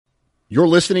You're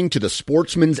listening to the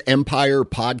Sportsman's Empire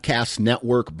Podcast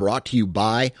Network, brought to you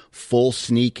by Full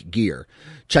Sneak Gear.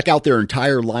 Check out their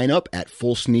entire lineup at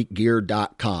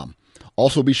fullsneakgear.com.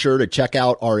 Also be sure to check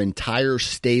out our entire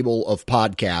stable of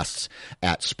podcasts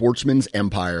at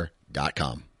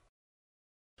sportsmansempire.com.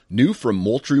 New from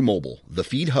Moultrie Mobile, the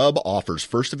Feed Hub offers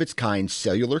first-of-its-kind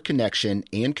cellular connection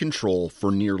and control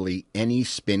for nearly any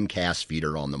spin cast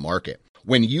feeder on the market.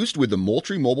 When used with the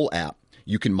Moultrie Mobile app,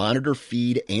 you can monitor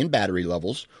feed and battery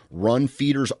levels, run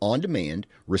feeders on demand,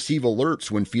 receive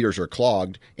alerts when feeders are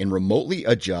clogged, and remotely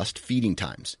adjust feeding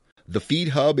times. The Feed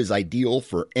Hub is ideal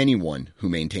for anyone who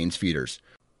maintains feeders.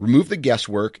 Remove the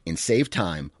guesswork and save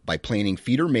time by planning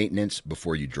feeder maintenance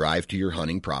before you drive to your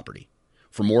hunting property.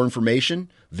 For more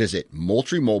information, visit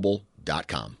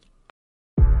MoultrieMobile.com.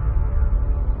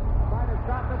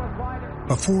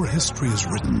 Before history is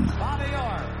written,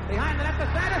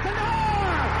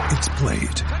 it's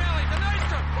played.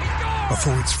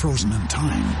 Before it's frozen in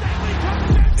time,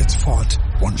 it's fought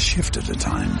one shift at a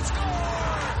time.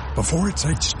 Before it's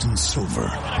etched in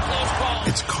silver,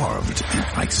 it's carved in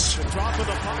ice.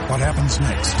 What happens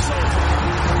next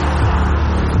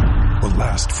will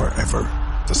last forever.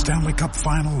 The Stanley Cup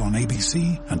Final on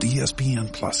ABC and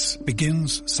ESPN Plus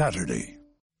begins Saturday.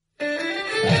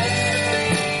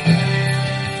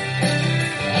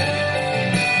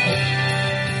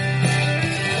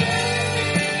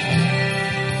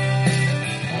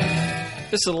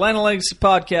 This is the Atlanta Legacy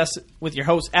Podcast with your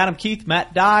hosts Adam Keith,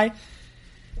 Matt Dye.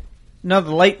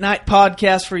 Another late night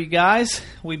podcast for you guys.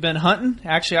 We've been hunting.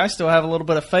 Actually, I still have a little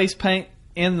bit of face paint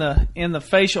in the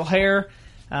facial hair.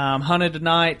 Hunted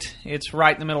tonight. It's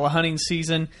right in the middle of hunting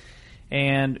season,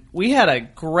 and we had a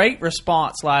great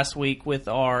response last week with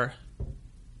our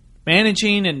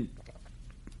managing and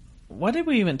what did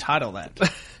we even title that?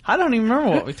 I don't even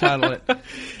remember what we titled it.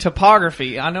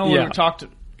 Topography. I know we were talked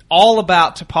all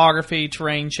about topography,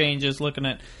 terrain changes, looking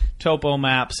at topo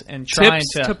maps, and trying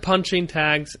tips to punching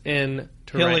tags in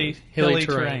terrain. Hilly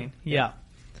terrain. Yeah,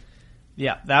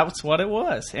 that was what it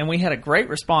was. And we had a great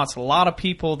response. A lot of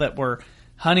people that were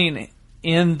hunting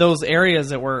in those areas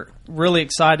that were really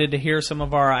excited to hear some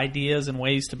of our ideas and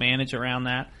ways to manage around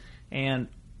that. And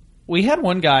we had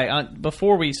one guy,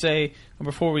 before we start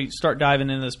diving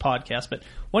into this podcast, but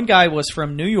one guy was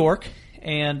from New York,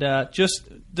 and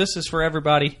this is for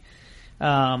everybody.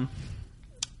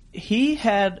 He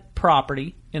had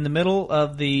property in the middle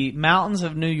of the mountains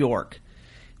of New York.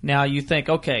 Now you think,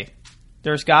 okay,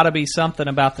 there's got to be something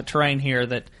about the terrain here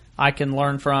that I can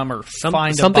learn from or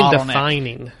find something a bottleneck.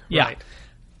 Defining. Yeah. Right.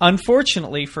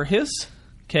 Unfortunately for his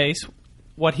case,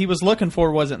 what he was looking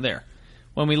for wasn't there.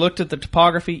 When we looked at the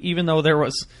topography, even though there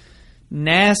was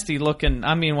nasty looking,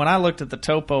 I mean, when I looked at the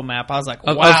topo map, I was like,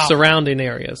 wow. Of surrounding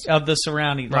areas. Of the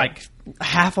surrounding, right. Like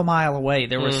half a mile away,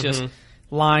 there was just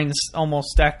lines almost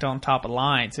stacked on top of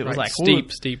lines. It was like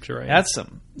steep terrain. That's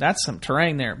some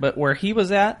terrain there. But where he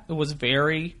was at, it was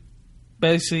very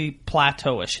basically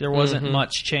plateauish. There wasn't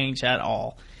much change at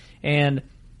all. And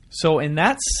so in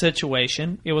that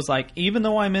situation, it was like, even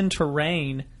though I'm in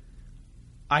terrain,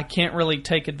 I can't really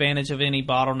take advantage of any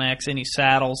bottlenecks, any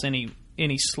saddles, any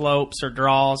slopes or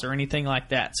draws or anything like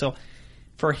that. So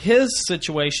for his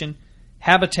situation,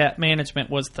 habitat management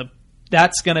was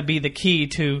that's going to be the key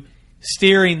to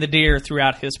steering the deer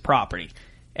throughout his property.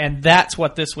 And that's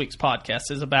what this week's podcast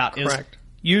is about. Correct. Is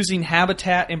using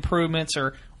habitat improvements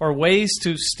or ways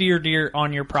to steer deer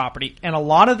on your property. And a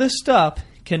lot of this stuff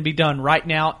can be done right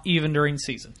now, even during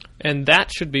season. And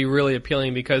that should be really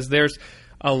appealing, because there's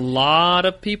a lot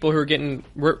of people who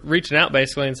are reaching out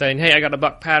basically and saying, hey, I got a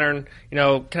buck pattern,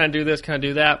 can I do this, can I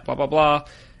do that, blah, blah, blah.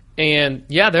 And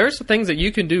yeah, there's some things that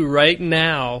you can do right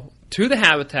now to the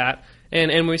habitat. And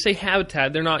when we say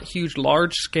habitat, they're not huge,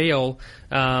 large-scale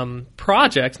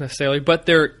projects necessarily, but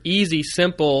they're easy,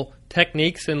 simple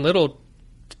techniques and little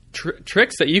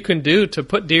tricks that you can do to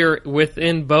put deer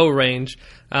within bow range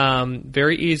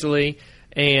very easily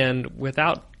and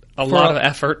without a lot of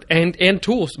effort and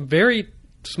tools, very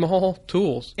small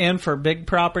tools. And for big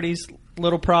properties,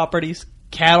 little properties,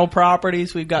 cattle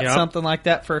properties, we've got something like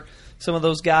that for some of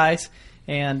those guys.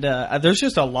 And there's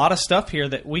just a lot of stuff here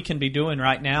that we can be doing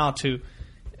right now to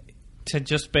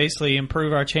just basically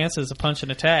improve our chances of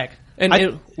punching a tag.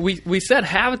 And we said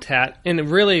habitat, and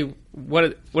really what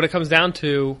it comes down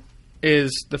to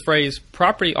is the phrase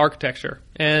property architecture.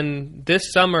 And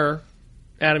this summer,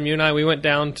 Adam, you and I, we went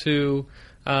down to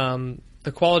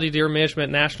the Quality Deer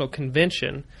Management National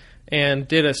Convention and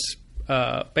did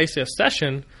basically a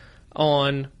session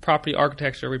on property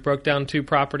architecture. We broke down 2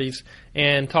 properties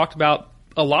and talked about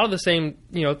a lot of the same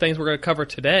things we're going to cover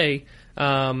today, but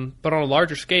on a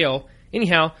larger scale.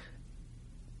 Anyhow,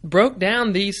 broke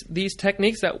down these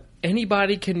techniques that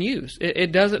anybody can use.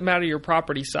 It doesn't matter your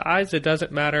property size. It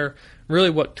doesn't matter really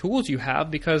what tools you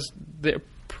have, because they're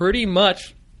pretty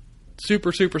much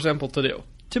super, super simple to do.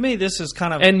 To me, this is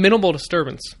kind of... And minimal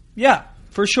disturbance. Yeah,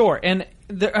 for sure. And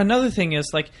another thing is,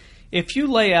 like, if you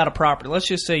lay out a property, let's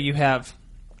just say you have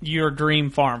your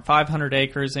dream farm, 500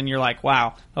 acres, and you're like,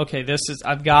 wow, okay,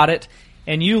 I've got it.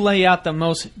 And you lay out the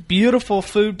most beautiful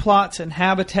food plots and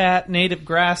habitat, native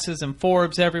grasses and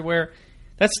forbs everywhere,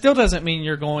 that still doesn't mean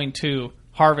you're going to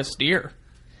harvest deer.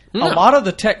 No. A lot of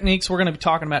the techniques we're going to be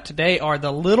talking about today are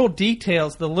the little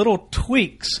details, the little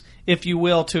tweaks, if you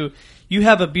will, to you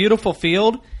have a beautiful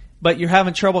field, but you're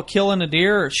having trouble killing a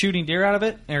deer or shooting deer out of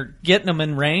it or getting them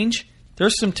in range.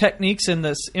 There's some techniques in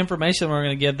this information we're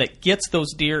going to give that gets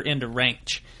those deer into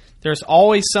range. There's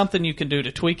always something you can do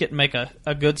to tweak it and make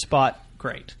a good spot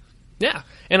great. Yeah,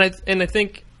 and I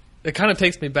think it kind of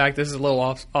takes me back. This is a little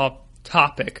off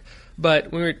topic,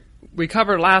 but we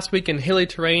covered last week in hilly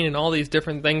terrain and all these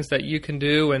different things that you can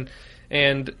do,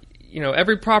 and you know,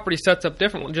 every property sets up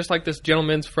differently. Just like this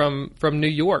gentleman's from New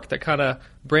York that kind of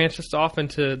branches off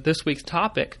into this week's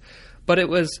topic. But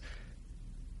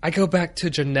I go back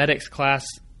to genetics class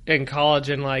in college,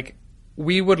 and like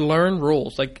we would learn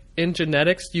rules. Like in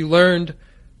genetics, you learned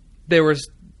there was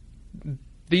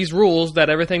these rules that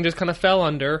everything just kind of fell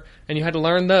under, and you had to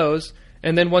learn those.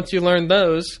 And then once you learned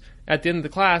those, at the end of the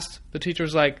class, the teacher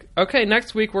was like, okay,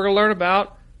 next week we're going to learn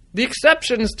about the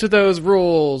exceptions to those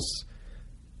rules.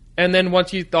 And then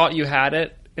once you thought you had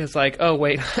it, it's like, oh,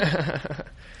 wait,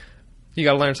 you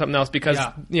got to learn something else because,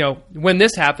 you know, when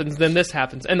this happens, then this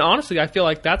happens. And honestly, I feel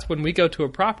like that's when we go to a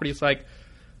property. It's like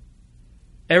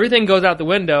everything goes out the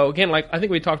window. Again, like I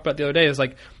think we talked about the other day, is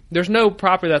like there's no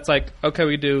property that's like, okay,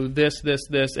 we do this,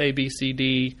 A, B, C,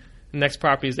 D. The next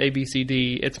property is A, B, C,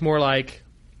 D. It's more like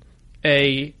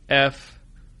A, F,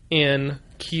 N,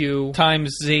 Q.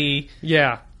 Times Z.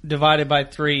 Yeah. Divided by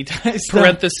 3 times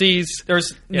parentheses.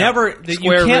 There's never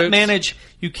Square roots.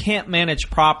 You can't manage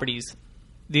properties.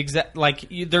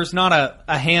 There's not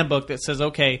a handbook that says,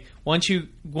 okay, once you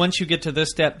get to this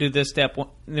step, do this step, and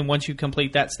then once you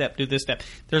complete that step, do this step.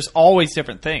 There's always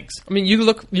different things. I mean, you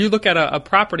look at a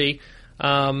property.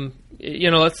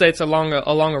 Let's say it's along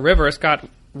a river. It's got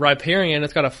riparian.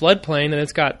 It's got a floodplain, and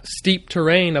it's got steep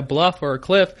terrain, a bluff or a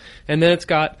cliff, and then it's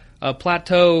got a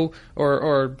plateau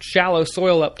or shallow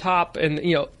soil up top, and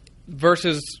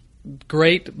versus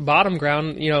great bottom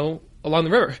ground, along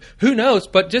the river. Who knows?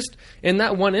 But just in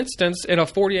that one instance, in a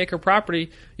 40-acre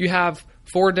property, you have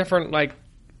 4 different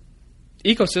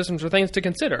ecosystems or things to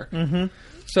consider. Mm-hmm.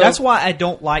 So that's why I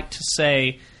don't like to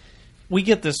say. We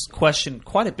get this question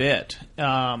quite a bit.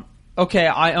 Okay,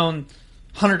 I own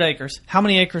 100 acres. How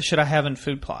many acres should I have in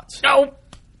food plots? No.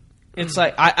 It's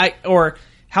like or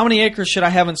how many acres should I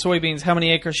have in soybeans? How many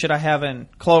acres should I have in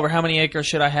clover? How many acres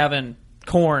should I have in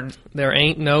corn? There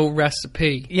ain't no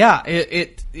recipe. Yeah,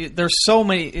 there's so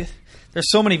many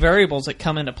variables that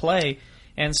come into play,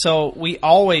 and so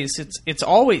it's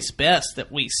always best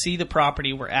that we see the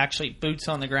property. We're actually boots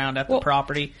on the ground at the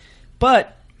property,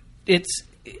 but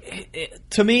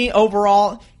to me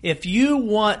overall, if you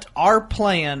want our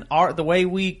plan, the way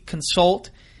we consult,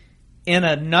 in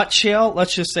a nutshell,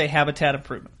 let's just say habitat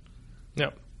improvement.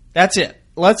 No. That's it.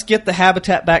 Let's get the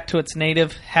habitat back to its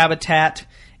native habitat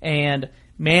and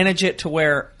manage it to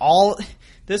where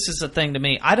this is the thing to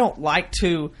me. I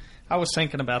was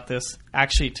thinking about this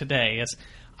actually today,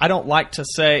 I don't like to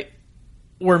say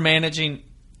we're managing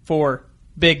for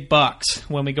big bucks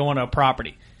when we go into a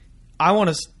property. I want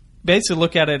to basically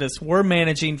look at it as we're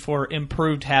managing for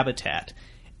improved habitat.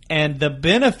 And the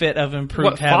benefit of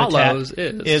improved habitat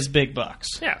is big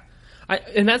bucks. Yeah.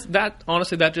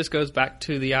 Honestly, that just goes back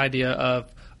to the idea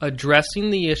of addressing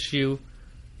the issue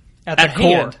at the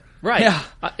core. Right. Yeah.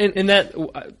 And that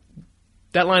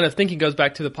line of thinking goes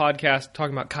back to the podcast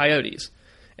talking about coyotes.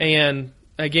 And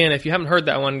again, if you haven't heard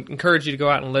that one, encourage you to go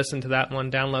out and listen to that one,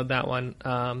 download that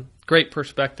one. Great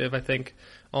perspective, I think,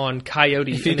 on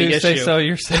coyotes. If you do say so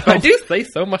yourself. I do say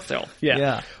so myself.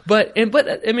 Yeah. But I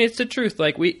mean, it's the truth.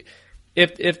 Like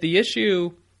if the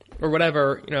issue or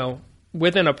whatever,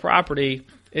 within a property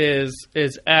is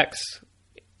X,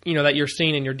 that you're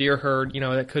seeing in your deer herd,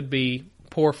 that could be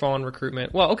poor fawn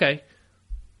recruitment. Well, okay,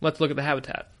 let's look at the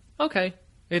habitat. Okay,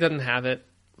 it doesn't have it.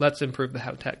 Let's improve the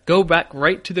habitat. Go back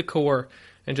right to the core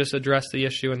and just address the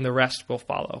issue, and the rest will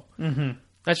follow. Mm-hmm.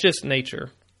 That's just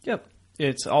nature. Yep.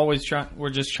 It's always we're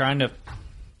just trying to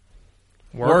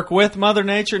work with Mother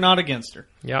Nature, not against her.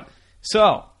 Yep.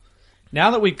 So,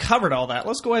 now that we've covered all that,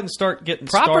 let's go ahead and start getting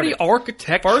property started.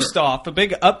 Architecture. First off, a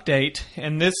big update,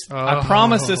 and this I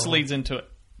promise this leads into it.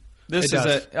 This It is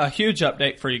does. a huge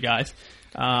update for you guys.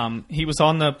 He was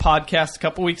on the podcast a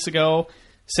couple weeks ago.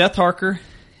 Seth Harker,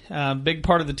 big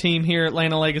part of the team here at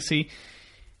Atlanta Legacy.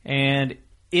 And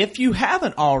if you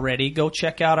haven't already, go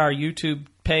check out our YouTube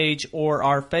page or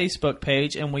our Facebook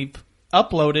page. And we've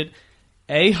uploaded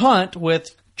a hunt with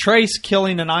Trace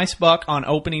killing an ice buck on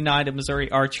opening night of Missouri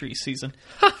archery season.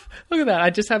 Look at that. I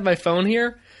just have my phone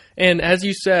here. And as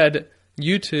you said,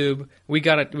 YouTube, we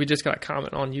just got a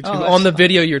comment on YouTube that's on the fine.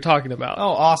 video you're talking about. Oh,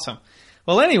 awesome.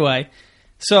 Well, anyway,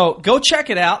 so go check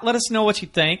it out. Let us know what you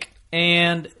think.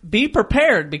 And be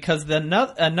prepared because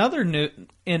another new,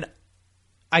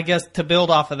 I guess to build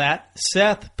off of that,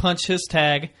 Seth punched his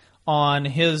tag on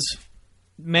his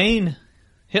main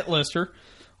hit lister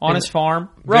on his farm,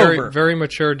 Rover. Very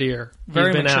mature deer. Very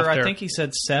He's been mature. after. I think he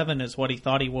said 7 is what he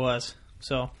thought he was.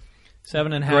 So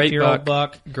 7.5 Great year old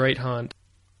buck. Great hunt.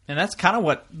 And that's kind of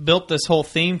what built this whole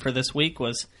theme for this week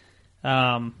was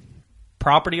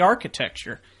property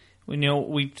architecture.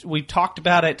 We talked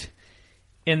about it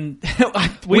in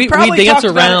We probably dance talked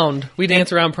about around. We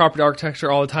dance around property architecture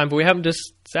all the time, but we haven't just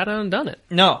sat down and done it.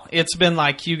 No, it's been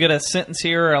like you get a sentence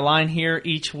here or a line here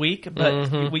each week,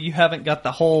 but you haven't got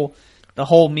the whole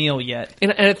meal yet.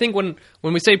 And I think when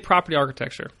we say property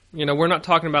architecture, we're not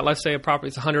talking about, let's say a property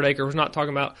is 100 acres. We're not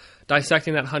talking about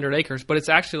dissecting that 100 acres, but it's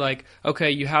actually like,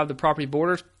 okay, you have the property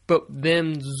borders, but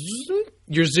then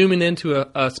you're zooming into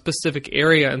a specific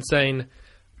area and saying,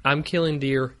 I'm killing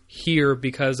deer here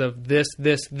because of this,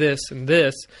 this, this, and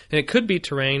this. And it could be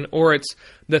terrain, or it's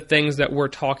the things that we're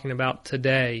talking about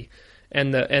today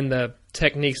and the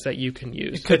techniques that you can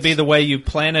use. It could be the way you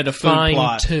planted a food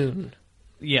plot. Fine-tune.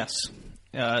 Yes.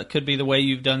 It could be the way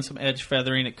you've done some edge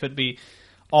feathering. It could be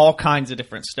all kinds of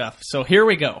different stuff. So here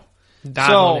we go.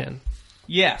 Dive on in.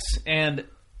 Yes, and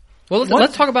Well,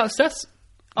 let's talk about Seth's.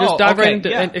 Just dive right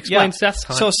into and explain Seth's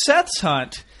hunt. So Seth's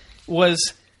hunt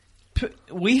was,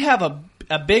 we have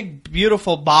a big,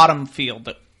 beautiful bottom field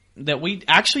that we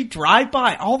actually drive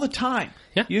by all the time.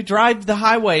 Yeah. You drive the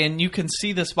highway and you can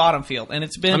see this bottom field. And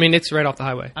it's been, it's right off the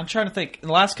highway. I'm trying to think, in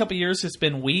the last couple of years it's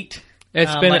been wheat.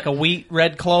 It's been like a wheat,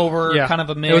 red clover, kind of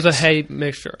a mix. It was a hay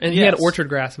mixture. And he Yes. had orchard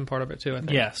grass in part of it too, I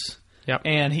think. Yes. Yep.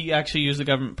 And he actually used the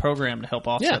government program to help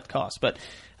offset the cost. But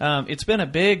it's been a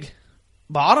big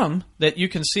bottom that you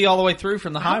can see all the way through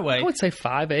from the highway. I would say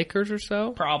 5 acres or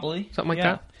so. Probably. Something like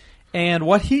that. And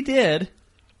what he did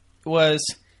was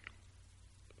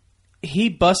he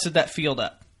busted that field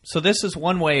up. So this is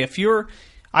one way. If you've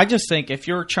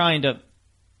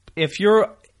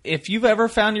ever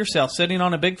found yourself sitting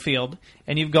on a big field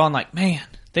and you've gone like, man,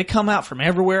 they come out from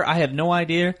everywhere. I have no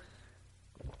idea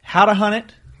how to hunt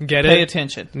it. Get it? Pay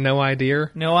attention. No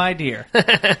idea. No idea.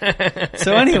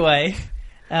 So anyway,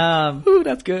 Ooh,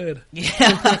 that's good. yeah,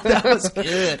 that was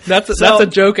good. That's a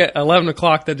joke at 11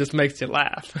 o'clock that just makes you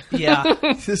laugh. Yeah,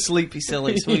 the sleepy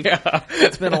sillies.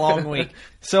 It's been a long week.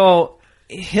 So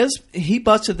he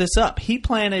busted this up. He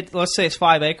planted, let's say it's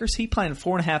 5 acres. He planted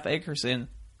 4.5 acres in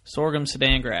sorghum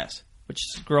Sudan grass, which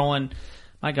is growing.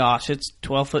 My gosh, it's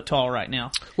 12 foot tall right now.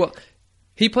 Well,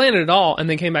 he planted it all and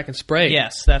then came back and sprayed.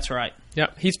 Yes, that's right. Yeah,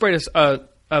 he sprayed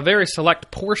a very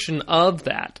select portion of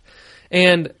that.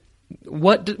 And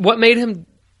what made him?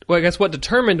 Well, I guess what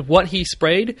determined what he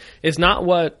sprayed is not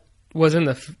what was in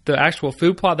the actual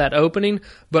food plot, that opening,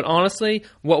 but honestly,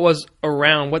 what was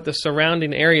around, what the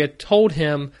surrounding area told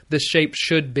him the shape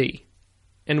should be.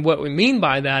 And what we mean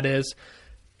by that is,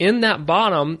 in that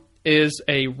bottom is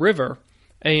a river,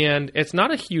 and it's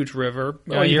not a huge river.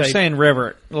 Well, you're saying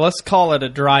river. Let's call it a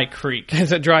dry creek.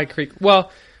 It's a dry creek.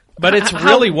 Well, but it's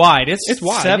really wide. It's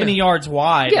wide, 70 yards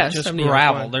wide. Yeah, just 70 yards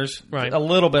gravel. wide. There's Right. a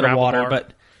little bit Gravel of water, bar.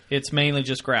 but it's mainly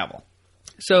just gravel.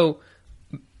 So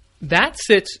that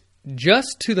sits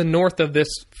just to the north of this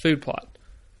food plot.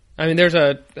 I mean, there's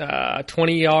a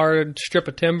 20-yard strip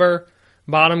of timber,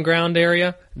 bottom ground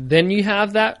area. Then you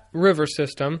have that river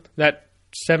system, that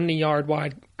 70-yard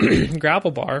wide gravel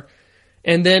bar.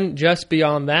 And then just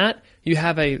beyond that, you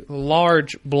have a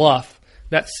large bluff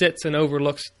that sits and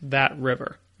overlooks that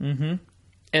river. Mm-hmm.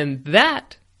 And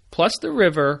that, plus the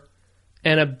river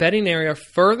and a bedding area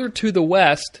further to the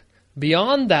west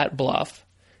beyond that bluff,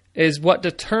 is what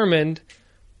determined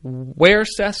where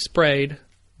Seth sprayed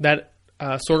that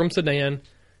sorghum Sudan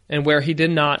and where he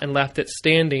did not, and left it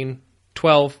standing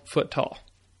 12 foot tall.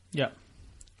 Yeah.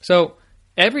 So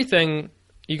everything,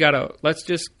 you got to, let's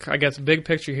just, I guess, big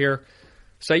picture here.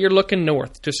 Say you're looking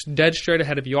north, just dead straight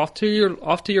ahead of you, off to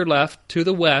your left, to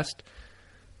the west,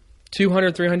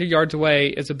 200, 300 yards away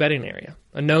is a bedding area,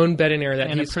 a known bedding area that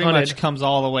And it he's pretty hunted. much comes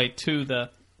all the way to the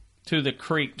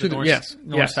creek, the north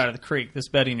yes. side of the creek. This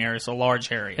bedding area is a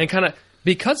large area. And kind of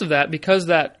because of that, because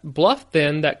that bluff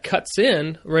then that cuts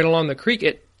in right along the creek,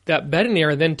 that bedding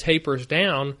area then tapers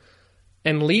down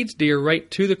and leads deer right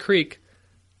to the creek.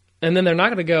 And then they're not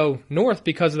going to go north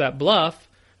because of that bluff.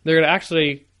 They're going to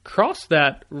actually cross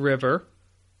that river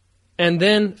and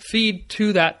then feed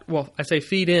to that, well, I say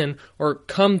feed in or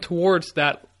come towards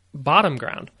that bottom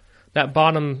ground, that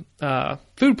bottom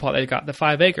food plot they got, the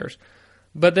 5 acres.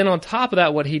 But then on top of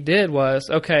that, what he did was,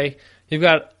 okay, you've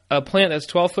got a plant that's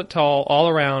 12 foot tall all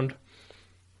around.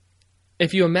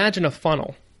 If you imagine a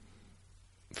funnel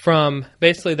from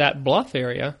basically that bluff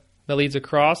area that leads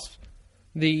across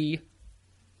the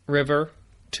river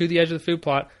to the edge of the food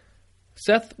plot,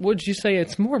 Seth, would you say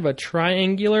it's more of a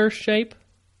triangular shape?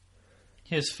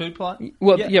 His food plot?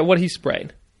 Well, yeah what he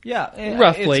sprayed. Yeah.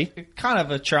 Roughly. It's kind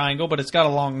of a triangle, but it's got a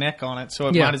long neck on it, so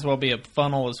it might as well be a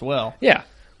funnel as well. Yeah.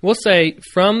 We'll say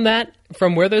from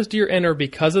where those deer enter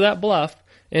because of that bluff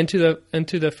into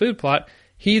the food plot,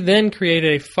 he then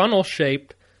created a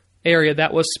funnel-shaped area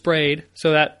that was sprayed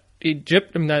so that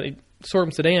that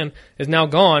sorghum Sudan is now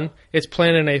gone. It's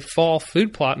planted in a fall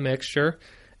food plot mixture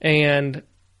and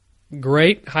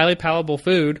great, highly palatable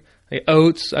food. Like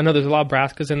oats. I know there's a lot of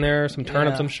brassicas in there, some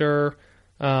turnips, I'm sure.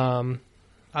 I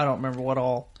don't remember what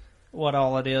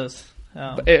all it is.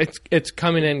 But it's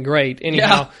coming in great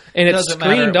anyhow, and it's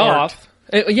screened off.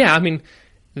 I mean,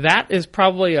 that is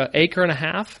probably an acre and a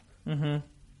half,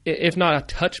 if not a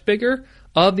touch bigger,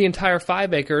 of the entire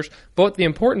 5 acres. But the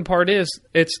important part is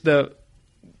it's the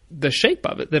shape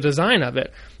of it, the design of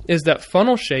it, is that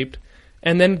funnel shaped,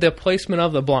 and then the placement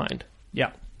of the blind.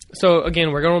 Yeah. So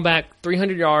again, we're going back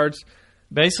 300 yards.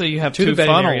 Basically, you have two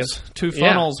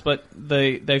funnels, but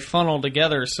they funnel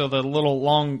together. So the little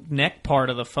long neck part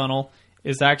of the funnel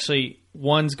is actually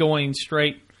one's going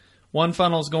straight. One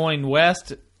funnel's going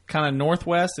west, kind of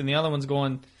northwest, and the other one's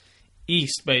going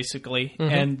east, basically.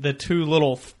 Mm-hmm. And the two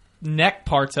little neck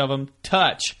parts of them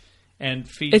touch and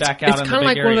feed back out in the big areas. It's kind of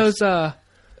like one of those...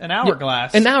 an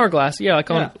hourglass. An hourglass, yeah. Like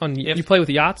on you play with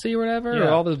Yahtzee or whatever, or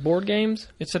all those board games.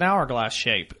 It's an hourglass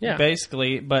shape,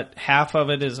 basically, but half of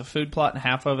it is a food plot and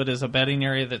half of it is a bedding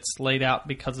area that's laid out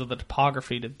because of the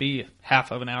topography to be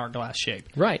half of an hourglass shape.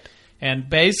 Right. And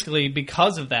basically,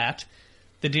 because of that,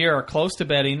 the deer are close to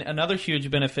bedding. Another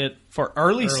huge benefit for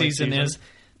early season is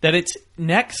that it's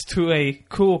next to a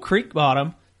cool creek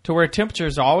bottom to where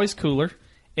temperatures are always cooler.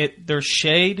 There's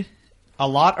shade a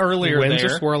lot earlier there. The winds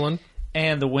are swirling.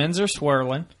 And the winds are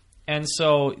swirling. And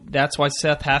so that's why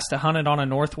Seth has to hunt it on a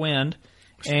north wind.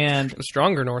 And a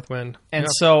stronger north wind. And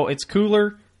so it's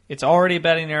cooler. It's already a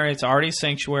bedding area. It's already a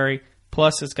sanctuary.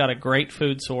 Plus, it's got a great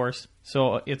food source.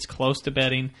 So it's close to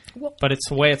bedding. But it's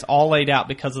the way it's all laid out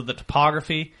because of the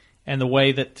topography and the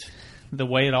way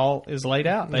it all is laid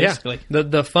out, basically. Yeah.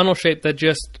 The funnel shape that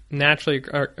just naturally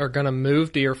are going to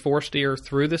move deer, force deer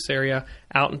through this area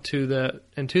out into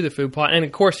the food plot. And,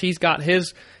 of course, he's got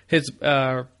his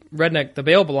redneck, the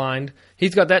bale blind,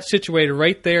 he's got that situated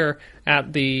right there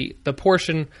at the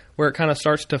portion where it kind of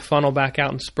starts to funnel back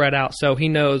out and spread out. So he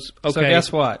knows, okay. So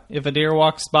guess what? If a deer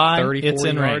walks by, 30, it's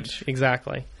in yards, range.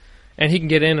 Exactly. And he can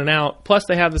get in and out. Plus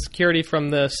they have the security from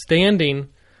the standing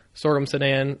sorghum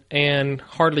Sudan and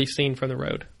hardly seen from the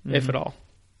road, if at all.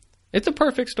 It's a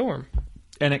perfect storm.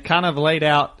 And it kind of laid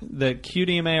out the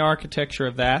QDMA architecture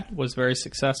of that was very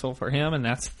successful for him, and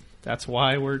that's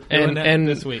why we're doing that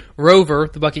this week. Rover,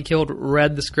 the buck he killed,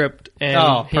 read the script,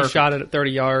 and he shot it at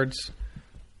 30 yards.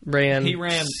 He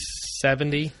ran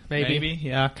 70, maybe.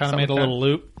 Yeah, kind of made a little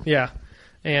loop. Yeah.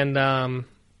 And,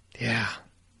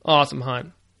 awesome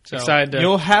hunt. So excited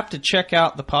you'll have to check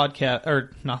out the podcast,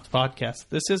 or not the podcast.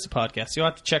 This is a podcast. You'll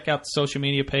have to check out the social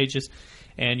media pages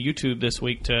and YouTube this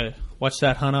week to watch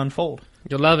that hunt unfold.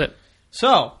 You'll love it.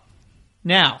 So,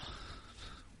 now,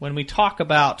 when we talk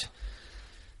about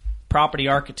property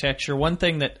architecture, one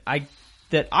thing that I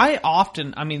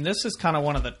often, this is kind of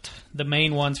one of the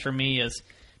main ones for me is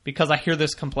because I hear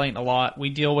this complaint a lot. We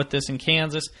deal with this in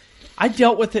Kansas. I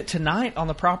dealt with it tonight on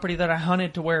the property that I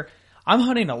hunted to where I'm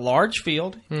hunting a large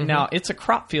field. Mm-hmm. Now, it's a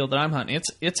crop field that I'm hunting.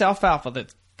 It's alfalfa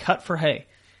that's cut for hay.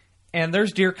 And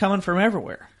there's deer coming from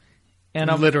everywhere.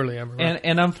 And literally everywhere.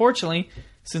 And unfortunately,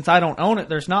 since I don't own it,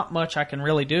 there's not much I can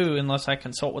really do unless I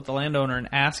consult with the landowner and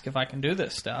ask if I can do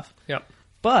this stuff. Yep.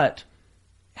 But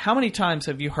how many times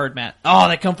have you heard, Matt,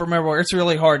 they come from everywhere. It's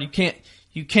really hard. You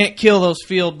can't kill those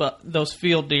field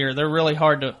deer. They're really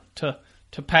hard to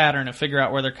pattern and figure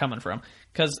out where they're coming from.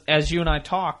 Because as you and I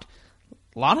talked,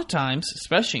 a lot of times,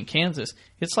 especially in Kansas,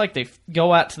 it's like they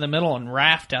go out to the middle and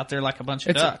raft out there like a bunch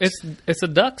of ducks. It's a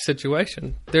duck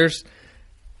situation. There's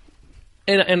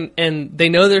and they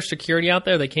know there's security out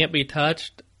there. They can't be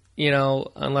touched.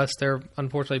 unless they're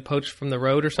unfortunately poached from the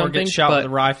road or Or something. get shot But- with a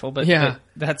rifle, but Yeah.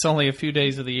 that's only a few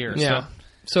days of the year. Yeah. So.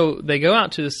 So they go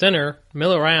out to the center,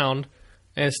 mill around,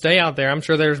 and stay out there. I'm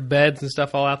sure there's beds and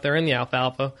stuff all out there in the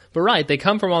alfalfa. But right, they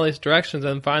come from all these directions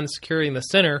and find security in the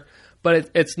center.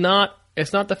 But it's not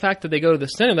the fact that they go to the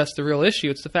center that's the real issue.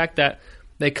 It's the fact that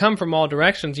they come from all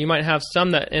directions. You might have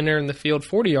some that enter in the field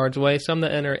 40 yards away, some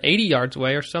that enter 80 yards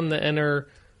away, or some that enter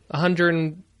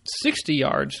 160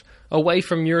 yards away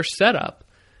from your setup.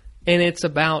 And it's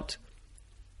about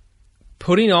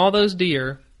putting all those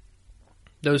deer,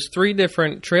 those 3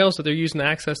 different trails that they're using to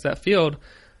access that field,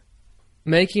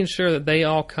 making sure that they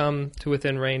all come to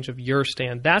within range of your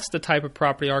stand. That's the type of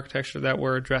property architecture that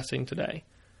we're addressing today.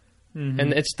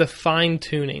 And it's the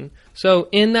fine-tuning. So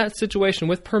in that situation,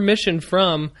 with permission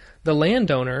from the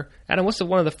landowner, Adam, what's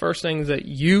one of the first things that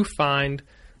you find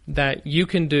that you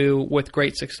can do with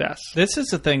great success? This is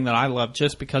the thing that I love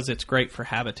just because it's great for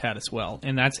habitat as well,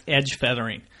 and that's edge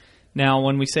feathering. Now,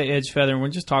 when we say edge feathering, we're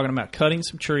just talking about cutting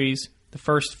some trees the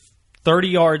first 30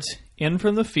 yards in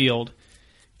from the field,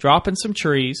 dropping some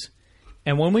trees,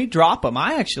 and when we drop them,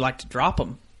 I actually like to drop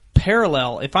them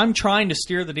parallel. If I'm trying to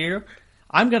steer the deer,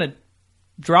 I'm going to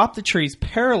drop the trees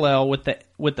parallel with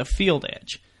the field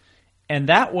edge. And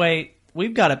that way,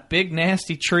 we've got a big,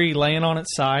 nasty tree laying on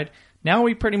its side. Now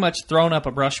we've pretty much thrown up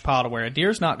a brush pile to where a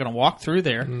deer's not going to walk through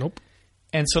there. Nope.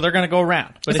 And so they're going to go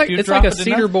around. But It's if you like drop a it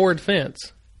cedar enough, board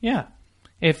fence. yeah.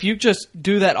 If you just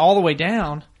do that all the way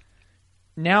down,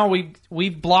 now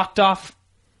we've blocked off,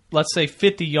 let's say,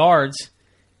 50 yards,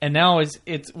 and now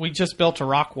we just built a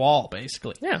rock wall,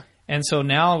 basically. Yeah. And so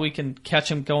now we can catch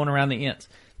them going around the ends.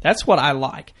 That's what I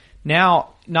like.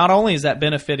 Now, not only is that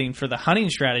benefiting for the hunting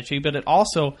strategy, but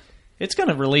it's going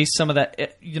to release some of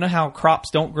that. You know how crops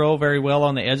don't grow very well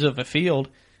on the edge of a field?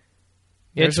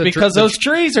 It's because those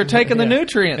trees are taking the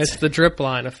nutrients. It's the drip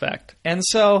line effect. And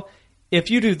so if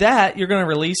you do that, you're going to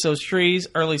release those trees.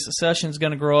 Early succession is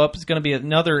going to grow up. It's going to be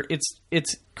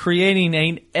it's creating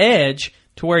an edge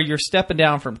to where you're stepping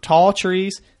down from tall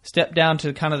trees, step down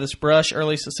to kind of this brush,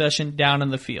 early succession, down in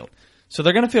the field. So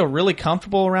they're going to feel really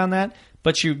comfortable around that,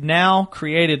 but you've now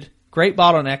created great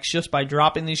bottlenecks just by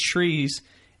dropping these trees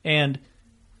and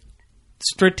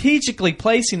strategically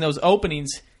placing those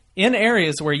openings in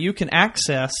areas where you can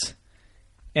access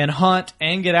and hunt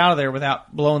and get out of there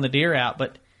without blowing the deer out.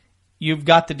 But you've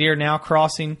got the deer now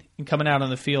crossing and coming out on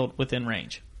the field within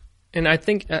range. And I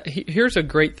think here's a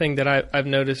great thing that I've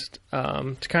noticed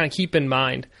to kind of keep in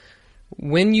mind.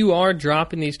 When you are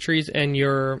dropping these trees and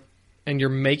you're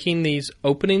making these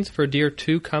openings for deer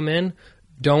to come in,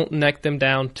 don't neck them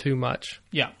down too much.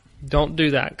 Yeah. Don't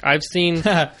do that. I've seen...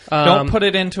 Don't put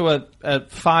it into a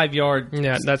 5-yard...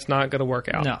 Yeah, that's not going to work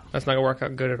out. No. That's not going to work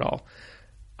out good at all.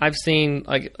 I've seen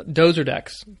like dozer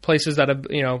decks, places that have,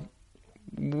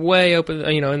 way open,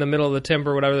 in the middle of the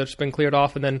timber, whatever, that's been cleared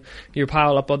off, and then you're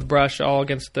piled up with brush all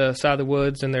against the side of the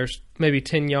woods, and there's maybe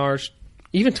 10 yards,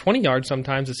 even 20 yards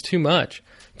sometimes. It's too much,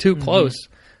 too close.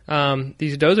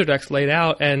 These dozer decks laid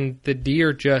out, and the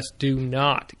deer just do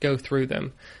not go through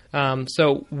them.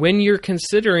 So when you're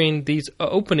considering these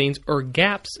openings or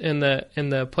gaps in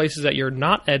the places that you're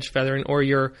not edge feathering, or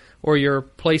you're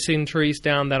placing trees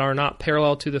down that are not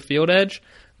parallel to the field edge,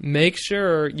 make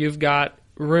sure you've got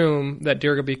room that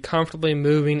deer are going to be comfortably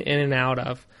moving in and out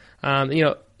of.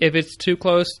 If it's too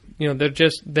close,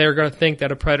 they're going to think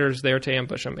that a predator is there to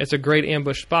ambush them. It's a great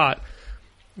ambush spot,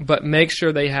 but make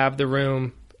sure they have the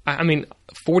room.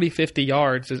 40, 50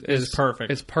 yards is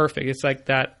perfect. It's perfect. It's like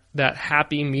that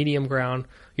happy medium ground.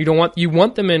 You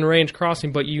want them in range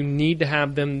crossing, but you need to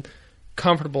have them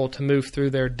comfortable to move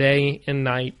through their day and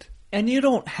night. And you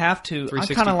don't have to. I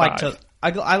kind of like to.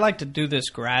 I like to do this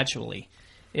gradually.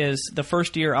 Is the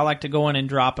first year I like to go in and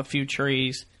drop a few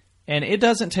trees, and it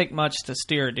doesn't take much to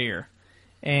steer a deer.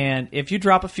 And if you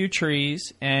drop a few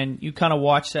trees and you kind of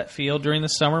watch that field during the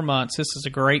summer months, this is a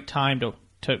great time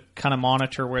to kind of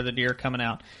monitor where the deer are coming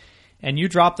out. And you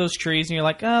drop those trees and you're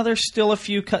like, there's still a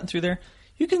few cutting through there.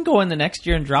 You can go in the next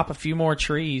year and drop a few more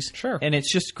trees. Sure. And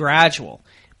it's just gradual.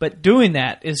 But doing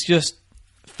that is just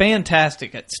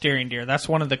fantastic at steering deer. That's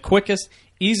one of the quickest,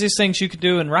 easiest things you could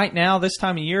do. And right now, this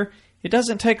time of year, it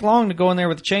doesn't take long to go in there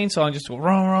with a chainsaw and just go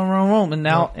roam, and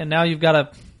now you've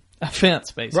got a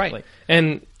fence, basically. Right.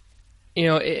 And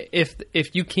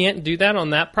if you can't do that on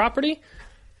that property,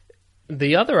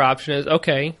 the other option is,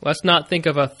 okay, let's not think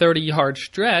of a 30-yard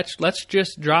stretch. Let's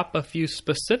just drop a few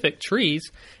specific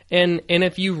trees. And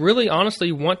if you really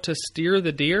honestly want to steer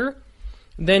the deer,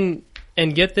 then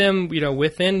and get them,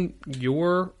 within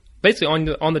your,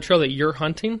 basically on the trail that you're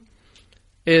hunting,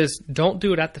 is don't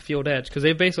do it at the field edge because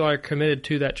they basically are committed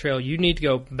to that trail. You need to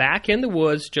go back in the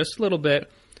woods just a little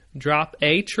bit, drop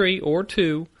a tree or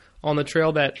two on the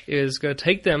trail that is going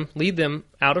to lead them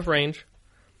out of range,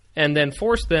 and then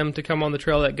force them to come on the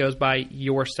trail that goes by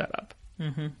your setup.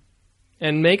 Mm-hmm.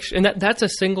 And that's a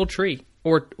single tree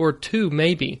or two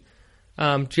maybe,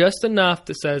 just enough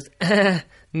that says,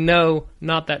 no,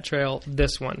 not that trail,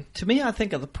 this one. To me, I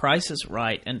think of The Price is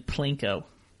Right and Plinko.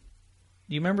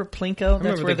 Do you remember Plinko?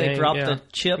 That's where they drop the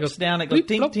chips down. It goes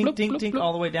ding, ding, ding, ding,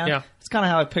 all the way down. Yeah. It's kind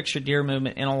of how I picture deer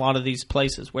movement in a lot of these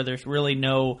places where there's really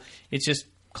it's just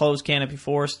closed canopy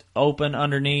forest, open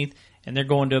underneath, and they're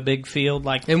going to a big field.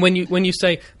 And when you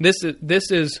say this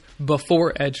is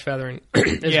before edge feathering,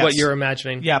 is what you're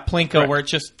imagining. Yeah, Plinko, correct. Where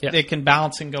it's just they can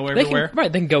bounce and go everywhere. They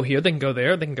can go here, they can go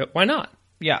there, they can go. Why not?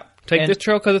 Yeah. Take this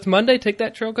trail because it's Monday, take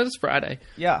that trail because it's Friday.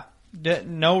 Yeah.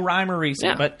 No rhyme or reason.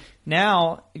 Yeah. But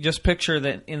now, just picture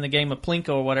that in the game of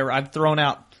Plinko or whatever, I've thrown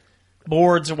out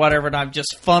boards or whatever, and I've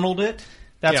just funneled it.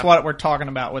 That's what we're talking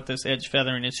about with this edge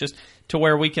feathering. It's just to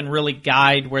where we can really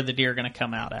guide where the deer are going to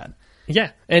come out at.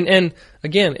 Yeah, and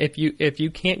again, if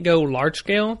you can't go large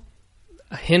scale,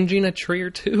 hinging a tree or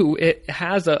two, it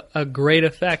has a great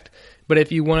effect. But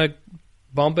if you want to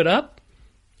bump it up,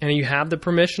 and you have the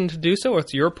permission to do so, or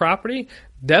it's your property,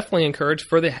 definitely encourage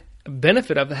for the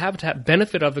benefit of the habitat,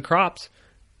 benefit of the crops,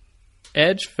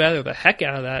 edge feather the heck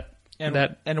out of that.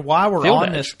 And while we're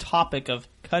on this topic of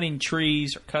cutting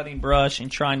trees or cutting brush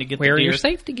and trying to get the deer, wear your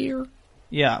safety gear.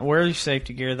 Yeah, wear your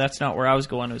safety gear. That's not where I was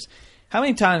going. It was how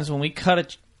many times when we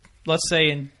cut let's say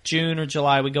in June or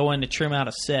July, we go in to trim out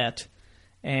a set,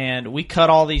 and we cut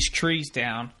all these trees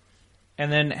down,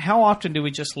 and then how often do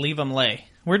we just leave them lay?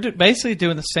 We're basically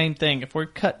doing the same thing. If we're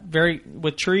cut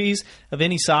with trees of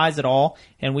any size at all,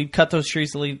 and we cut those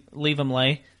trees to leave them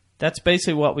lay, that's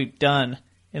basically what we've done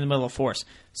in the middle of the forest.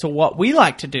 So what we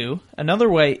like to do, another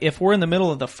way, if we're in the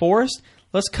middle of the forest,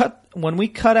 when we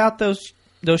cut out those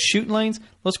shooting lanes,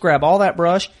 let's grab all that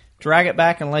brush, drag it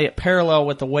back, and lay it parallel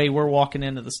with the way we're walking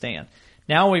into the stand.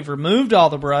 Now we've removed all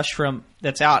the brush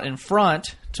that's out in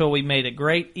front, so we made a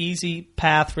great, easy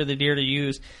path for the deer to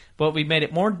use. But we made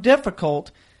it more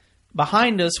difficult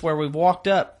behind us where we've walked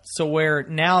up, so where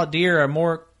now deer are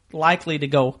more likely to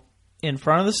go in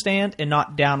front of the stand and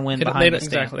not downwind behind the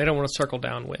stand. Exactly. They don't want to circle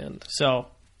downwind. So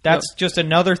that's just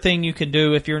another thing you can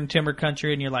do if you're in timber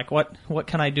country and you're like, what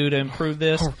can I do to improve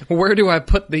this? Where do I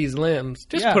put these limbs?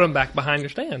 Just put them back behind your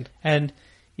stand. And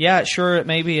sure, it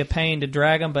may be a pain to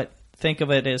drag them, but think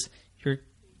of it as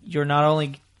you're not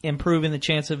only improving the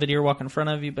chance of a deer walking in front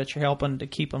of you, but you're helping to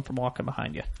keep them from walking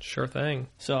behind you. Sure thing.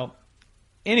 So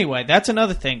anyway, that's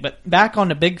another thing. But back on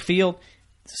the big field,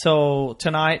 so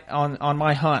tonight on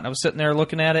my hunt, I was sitting there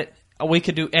looking at it. We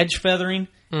could do edge feathering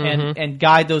and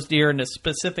guide those deer into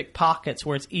specific pockets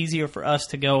where it's easier for us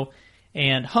to go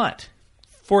and hunt.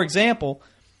 For example,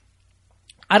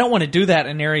 I don't want to do that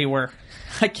in an area where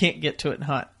I can't get to it and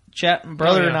hunt. Chet,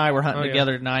 brother and I were hunting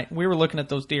together tonight. We were looking at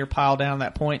those deer piled down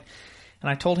that point, and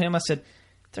I told him, I said,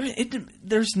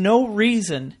 there's no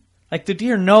reason, like the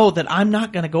deer know that I'm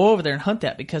not going to go over there and hunt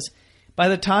that, because by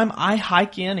the time I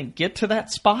hike in and get to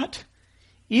that spot,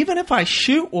 even if I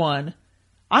shoot one,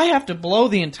 I have to blow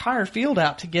the entire field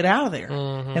out to get out of there.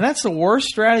 Mm-hmm. And that's the worst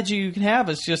strategy you can have,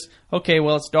 is just, okay,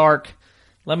 well, it's dark.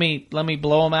 Let me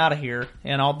blow them out of here,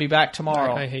 and I'll be back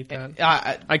tomorrow. I hate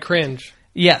that. I cringe.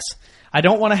 Yes. I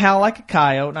don't want to howl like a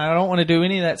coyote, and I don't want to do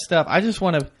any of that stuff. I just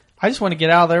want to get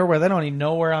out of there where they don't even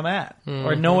know where I'm at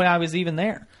or know I was even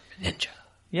there. Ninja.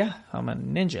 Yeah, I'm a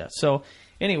ninja. So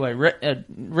anyway,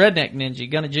 redneck ninja,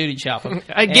 gonna Judy chop him.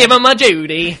 Give him a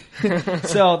Judy.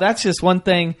 So that's just one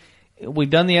thing. We've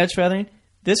done the edge feathering.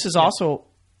 This has also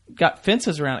got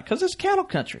fences around it because it's cattle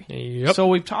country. Yep. So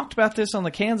we've talked about this on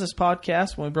the Kansas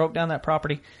podcast when we broke down that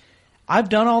property. I've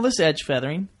done all this edge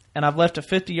feathering, and I've left a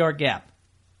 50-yard gap.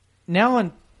 Now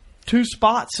in 2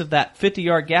 spots of that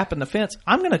 50-yard gap in the fence,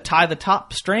 I'm going to tie the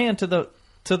top strand to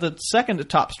the second to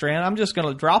top strand. I'm just going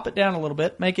to drop it down a little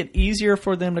bit, make it easier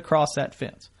for them to cross that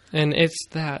fence. And it's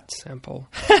that simple.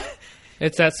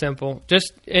 It's that simple.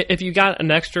 Just if you got an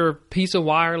extra piece of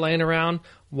wire laying around,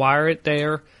 wire it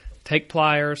there. Take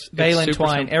pliers. Baling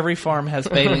twine. Simple. Every farm has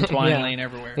baling twine laying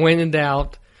everywhere. When in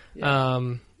doubt,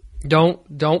 don't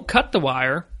cut the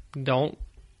wire. Don't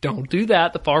do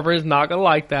that. The farmer is not going to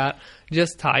like that.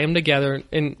 Just tie them together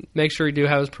and make sure you do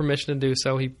have his permission to do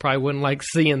so. He probably wouldn't like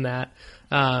seeing that.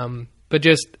 But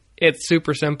just, it's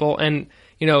super simple. And,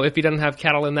 if he doesn't have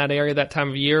cattle in that area that time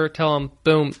of year, tell him,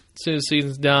 boom, as soon as the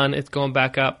season's done, it's going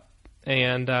back up.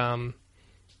 And,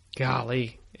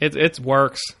 golly, it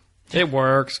works. It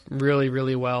works really,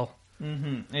 really well.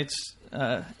 Mm-hmm. It's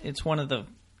It's one of the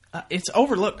it's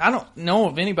overlooked. I don't know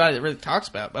of anybody that really talks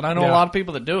about it, but I know a Yeah. lot of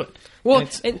people that do it. Well,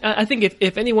 and I think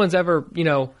if anyone's ever,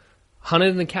 hunted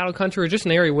in the cattle country or just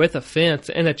an area with a fence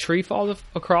and a tree falls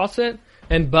across it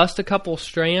and bust a couple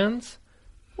strands,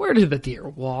 where do the deer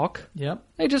walk? Yep.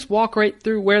 They just walk right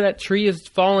through where that tree is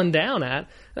falling down at.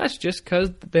 That's just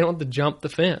because they don't have to jump the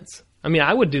fence. I mean,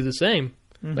 I would do the same.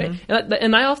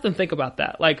 And I often think about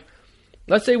that. Like,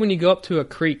 let's say when you go up to a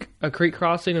creek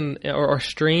crossing or a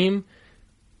stream,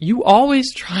 you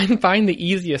always try and find the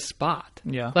easiest spot.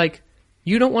 Yeah. Like,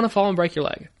 you don't want to fall and break your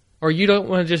leg. Or you don't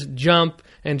want to just jump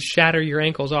and shatter your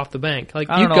ankles off the bank.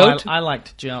 Like, I don't know. I like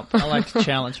to jump. I like to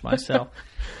challenge myself.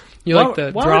 You like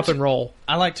the drop and roll.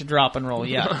 I like to drop and roll,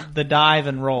 yeah. The dive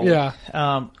and roll. Yeah.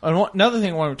 Another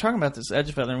thing when we're talking about this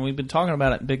edge feather, and we've been talking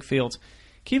about it in big fields,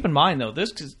 keep in mind, though,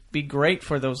 this could be great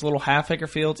for those little half-acre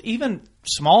fields, even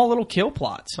small little kill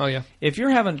plots. Oh, yeah. If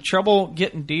you're having trouble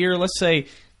getting deer, let's say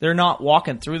they're not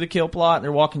walking through the kill plot,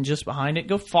 they're walking just behind it,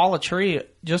 go fall a tree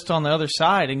just on the other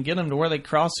side and get them to where they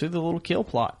cross through the little kill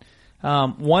plot.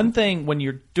 One thing when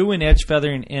you're doing edge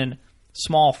feathering in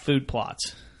small food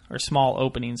plots or small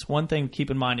openings, one thing to keep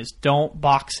in mind is don't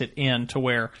box it in to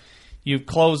where you've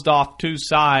closed off two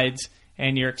sides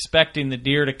and you're expecting the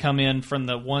deer to come in from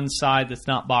the one side that's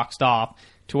not boxed off,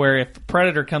 to where if a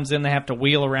predator comes in, they have to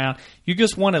wheel around. You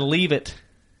just want to leave it.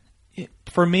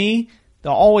 For me,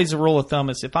 always a rule of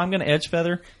thumb is if I'm going to edge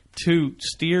feather to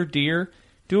steer deer,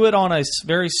 do it on a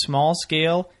very small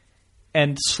scale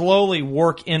and slowly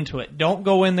work into it. Don't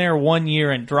go in there 1 year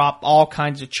and drop all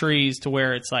kinds of trees to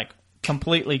where it's like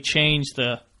completely change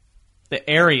the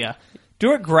area.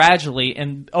 Do it gradually,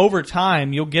 and over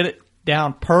time you'll get it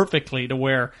down perfectly to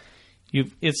where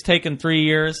it's taken 3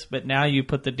 years, but now you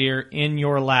put the deer in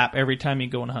your lap every time you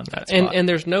go and hunt that spot. And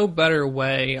there's no better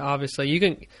way, obviously, you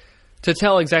can to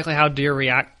tell exactly how deer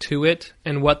react to it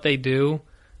and what they do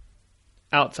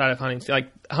outside of hunting.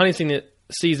 Like hunting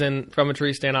season from a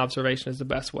tree stand observation is the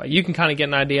best way. You can kind of get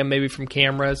an idea maybe from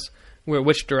cameras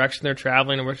which direction they're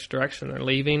traveling and which direction they're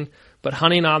leaving. But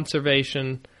hunting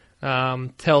observation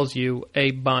tells you a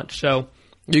bunch. So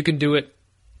you can do it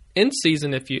in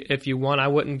season if you want. I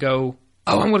wouldn't go,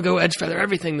 I'm going to go edge feather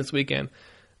everything this weekend.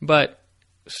 But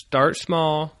start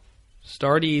small,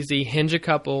 start easy, hinge a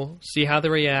couple, see how they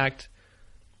react,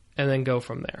 and then go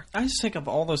from there. I just think of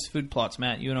all those food plots,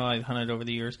 Matt. You and I have hunted over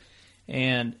the years,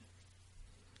 and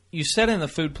you set in the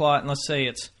food plot, and let's say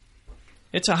it's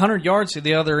 100 yards to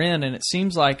the other end, and it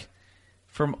seems like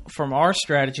from our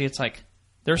strategy, it's like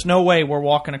there's no way we're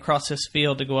walking across this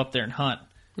field to go up there and hunt.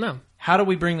 No. How do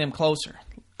we bring them closer?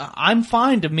 I'm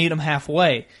fine to meet them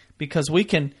halfway because we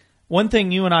can. One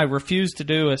thing you and I refuse to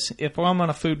do is if I'm on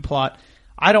a food plot,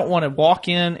 I don't want to walk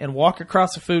in and walk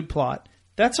across a food plot.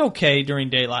 That's okay during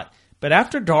daylight. But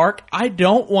after dark, I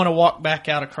don't want to walk back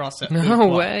out across that food plot. No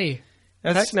way.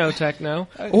 Techno.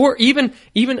 Or even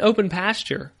open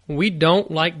pasture. We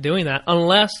don't like doing that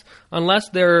unless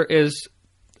there is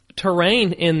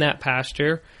terrain in that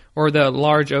pasture or the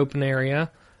large open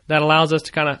area that allows us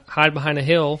to kind of hide behind a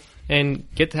hill and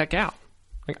get the heck out.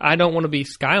 Like, I don't want to be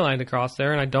skylined across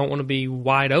there, and I don't want to be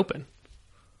wide open.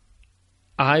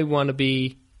 I want to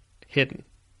be hidden.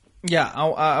 Yeah,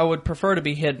 I would prefer to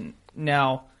be hidden.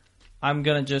 Now, I'm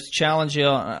going to just challenge you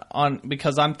on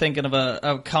because I'm thinking of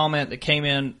a comment that came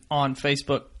in on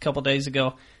Facebook a couple days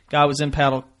ago. Guy was in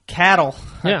cattle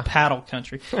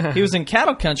country. He was in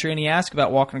cattle country, and he asked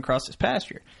about walking across his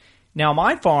pasture. Now,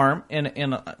 my farm,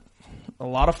 in a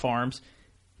lot of farms,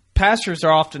 pastures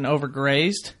are often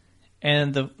overgrazed,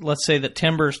 and let's say the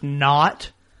timber's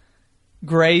not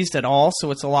grazed at all, so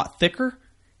it's a lot thicker,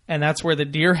 and that's where the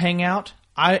deer hang out.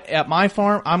 At my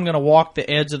farm, I'm going to walk the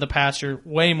edge of the pasture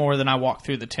way more than I walk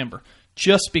through the timber,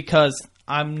 just because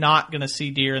I'm not going to see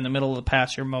deer in the middle of the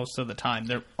pasture most of the time.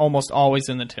 They're almost always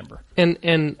in the timber.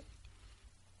 And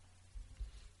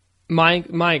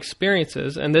my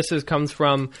experiences, and this comes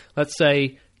from, let's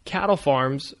say, cattle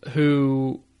farms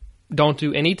who don't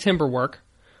do any timber work,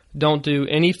 don't do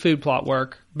any food plot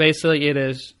work. Basically, it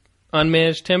is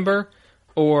unmanaged timber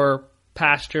or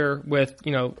pasture with,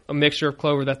 a mixture of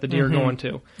clover that the deer are going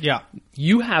to. Yeah.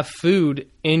 You have food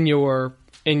in your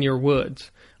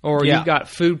woods, or you've got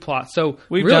food plots. So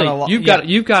we've really, done a lot.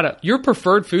 You've got your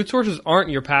preferred food sources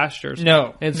aren't your pastures.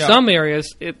 No. In some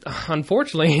areas,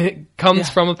 unfortunately, it comes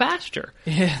from a pasture.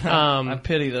 Yeah. I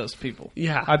pity those people.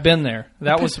 Yeah. I've been there.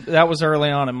 That was early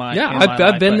on in my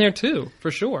I've been there too, for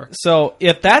sure. So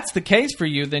if that's the case for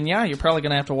you, then you're probably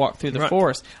going to have to walk through the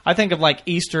forest. I think of like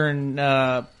eastern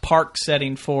park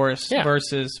setting forests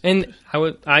versus. And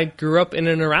I grew up in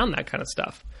and around that kind of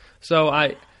stuff. So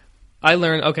I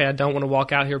learned, okay, I don't want to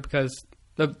walk out here because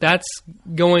that's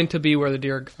going to be where the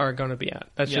deer are going to be at.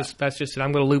 That's just it.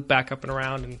 I'm going to loop back up and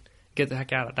around and get the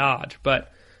heck out of Dodge.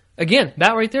 But again,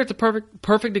 that right there, it's a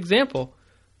perfect example.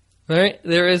 Right?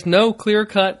 There is no clear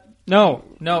cut. No,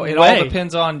 it all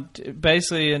depends on,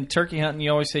 basically in turkey hunting,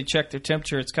 you always say check their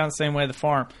temperature. It's kind of the same way at the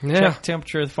farm. Yeah. Check the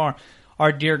temperature of the farm.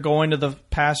 Are deer going to the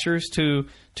pastures to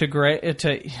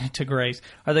graze?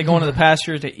 Are they going to the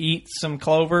pasture to eat some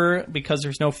clover because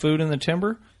there's no food in the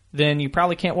timber? Then you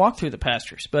probably can't walk through the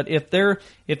pastures. But if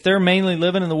they're mainly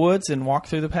living in the woods, then walk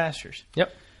through the pastures.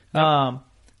 Yep.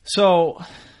 So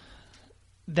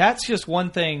that's just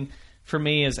one thing for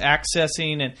me is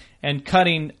accessing and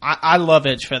cutting. I love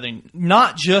edge feathering,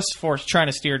 not just for trying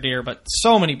to steer deer, but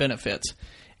so many benefits.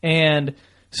 And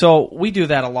so we do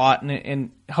that a lot,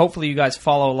 and hopefully you guys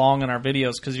follow along in our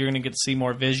videos because you're going to get to see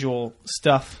more visual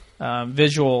stuff,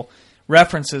 visual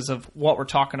references of what we're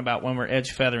talking about when we're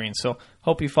edge feathering. So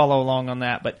hope you follow along on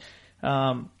that. But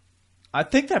I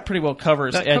think that pretty well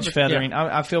covers edge feathering.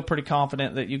 Yeah. I feel pretty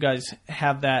confident that you guys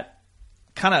have that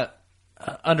kind of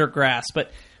under grasp.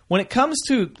 But when it comes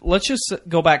to, let's just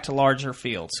go back to larger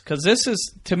fields, because this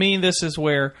is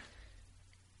where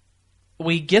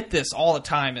we get this all the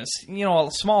time. Is, you know,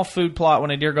 a small food plot,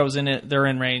 when a deer goes in it, they're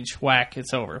in range, whack,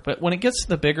 it's over. But when it gets to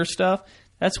the bigger stuff,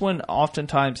 that's when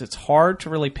oftentimes it's hard to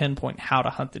really pinpoint how to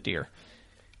hunt the deer.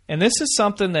 And this is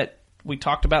something that we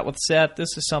talked about with Seth.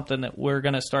 This is something that we're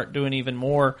going to start doing even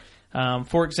more.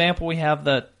 For example, we have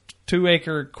the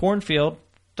 2-acre cornfield.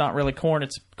 Not really corn,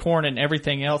 it's corn and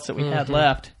everything else that we had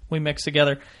left. We mix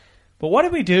together. But what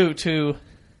did we do to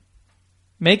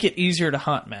make it easier to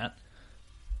hunt, Matt?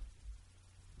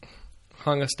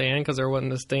 Hung a stand because there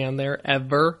wasn't a stand there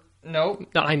ever. Nope.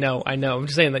 No, I know. I'm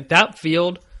just saying, like, that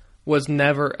field was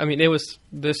never. I mean, it was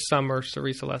this summer,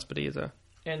 Cerisa Lespedeza.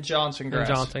 And Johnson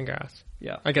grass.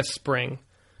 Yeah. I guess spring.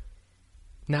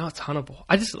 Now it's huntable.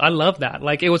 I love that.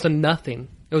 Like, it was a nothing.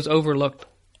 It was overlooked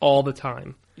all the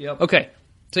time. Yep. Okay,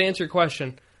 to answer your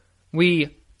question,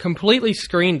 we completely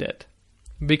screened it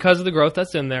because of the growth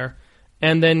that's in there,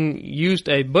 and then used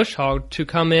a bush hog to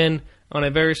come in on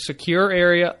a very secure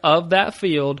area of that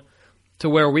field to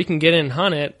where we can get in and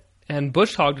hunt it, and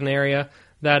bush hogged an area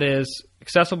that is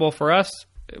accessible for us,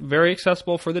 very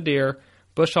accessible for the deer,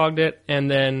 bush hogged it, and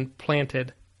then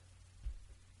planted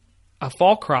a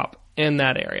fall crop in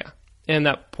that area, in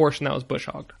that portion that was bush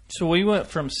hogged. So we went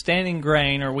from standing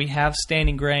grain, or we have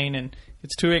standing grain, and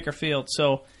it's 2-acre field,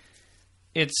 so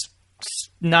it's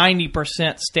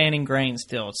 90% standing grain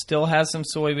still. It still has some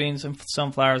soybeans and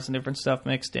sunflowers and different stuff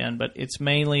mixed in, but it's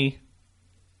mainly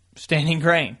standing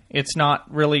grain. It's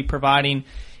not really providing.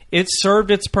 It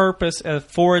served its purpose as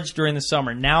forage during the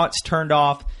summer. Now it's turned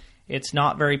off. It's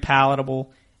not very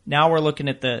palatable. Now we're looking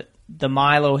at the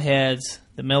milo heads,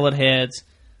 the millet heads,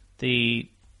 the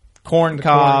corn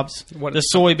cobs, the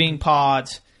soybean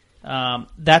pods.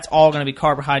 That's all going to be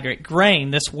carbohydrate grain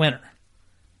this winter.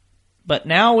 But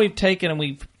now we've taken and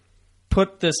we've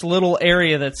put this little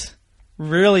area that's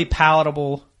really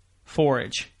palatable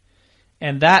forage.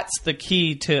 And that's the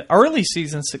key to early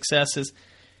season successes.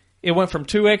 It went from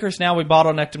 2 acres, now we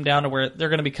bottlenecked them down to where they're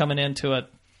going to be coming into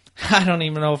I don't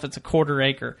even know if it's a 1/4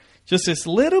 acre, just this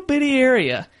little bitty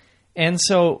area. And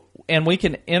we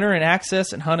can enter and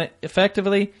access and hunt it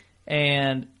effectively,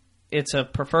 and it's a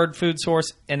preferred food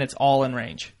source, and it's all in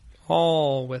range.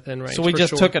 All within range. So we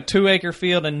just took a 2-acre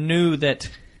field and knew that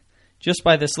just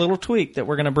by this little tweak that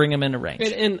we're going to bring them into range.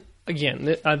 And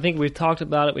again, I think we've talked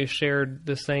about it. We've shared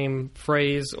the same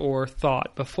phrase or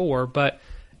thought before, but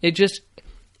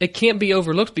it can't be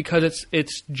overlooked because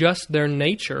it's just their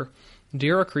nature.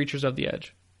 Deer are creatures of the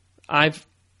edge. I've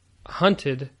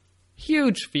hunted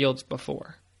huge fields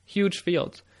before, huge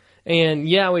fields. And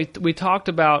yeah, we talked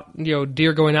about,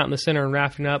 deer going out in the center and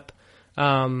rafting up.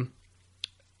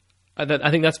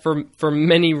 I think that's for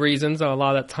many reasons. A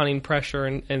lot of that's hunting pressure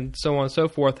and so on and so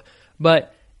forth.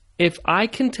 But if I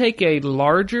can take a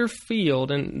larger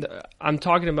field, and I'm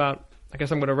talking about, I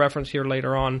guess I'm going to reference here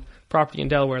later on, property in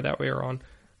Delaware that we were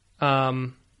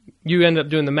on, you end up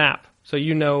doing the map, so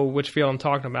you know which field I'm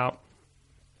talking about.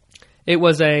 It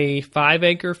was a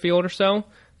 5-acre field or so,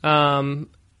 and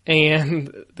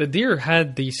the deer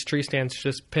had these tree stands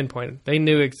just pinpointed. They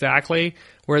knew exactly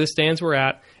where the stands were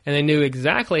at, and they knew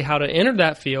exactly how to enter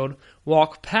that field,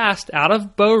 walk past out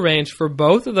of bow range for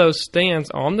both of those stands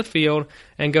on the field,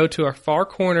 and go to a far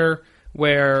corner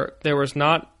where there was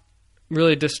not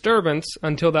really disturbance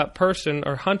until that person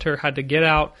or hunter had to get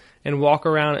out and walk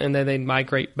around, and then they'd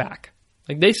migrate back.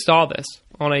 Like, they saw this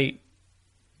on a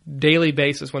daily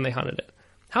basis when they hunted it.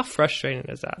 How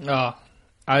frustrating is that? Oh,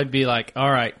 I'd be like,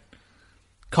 all right,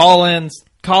 Call in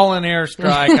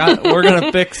airstrike. We're going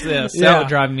to fix this. Yeah. That would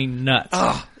drive me nuts.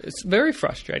 It's very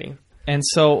frustrating. And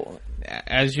so,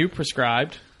 as you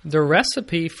prescribed, The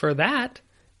recipe for that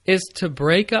is to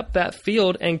break up that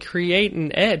field and create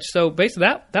an edge. So basically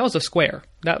that was a square.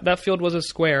 That field was a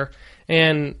square.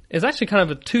 And it's actually kind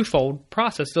of a twofold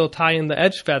process. They'll tie in the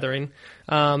edge feathering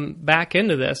back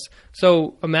into this.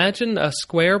 So imagine a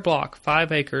square block,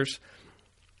 5 acres.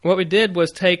 What we did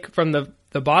was take from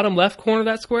the bottom left corner of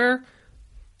that square,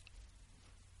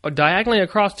 diagonally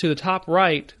across to the top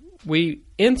right, we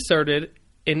inserted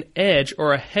an edge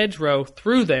or a hedgerow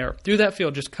through that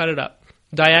field, just cut it up,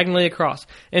 diagonally across.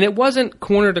 And it wasn't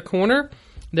corner to corner.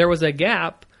 There was a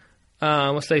gap,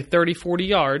 let's say 30, 40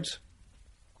 yards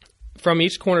from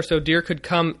each corner, so deer could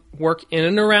come work in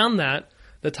and around that,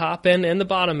 the top end and the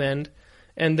bottom end.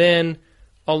 And then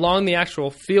along the actual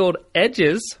field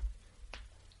edges,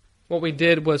 what we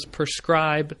did was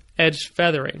prescribe edge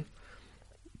feathering.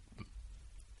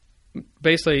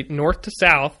 Basically north to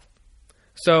south.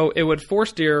 So it would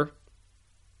force deer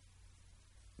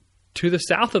to the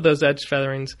south of those edge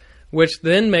featherings, which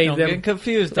then made Don't them get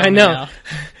confused. I know. Now.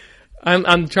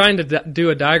 I'm trying to do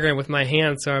a diagram with my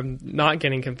hands, so I'm not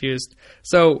getting confused.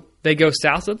 So they go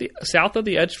south of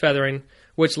the edge feathering,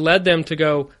 which led them to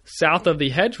go south of the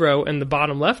hedgerow in the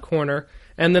bottom left corner,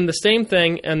 and then the same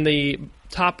thing in the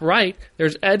top right.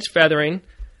 There's edge feathering,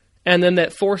 and then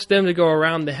that forced them to go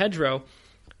around the hedgerow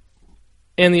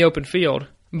in the open field.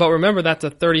 But remember, that's a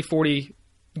 30, 40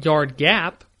 yard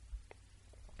gap,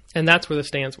 and that's where the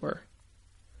stands were.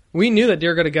 We knew that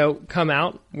deer were going to come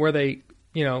out where they,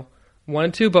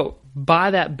 wanted to, but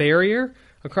by that barrier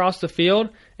across the field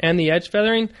and the edge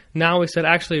feathering, now we said,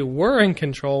 actually, we're in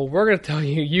control. We're going to tell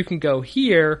you, you can go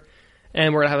here,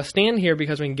 and we're going to have a stand here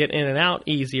because we can get in and out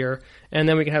easier, and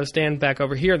then we can have a stand back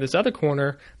over here, this other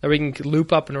corner, that we can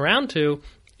loop up and around to,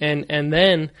 and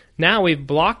then now we've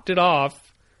blocked it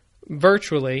off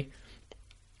virtually.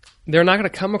 They're not going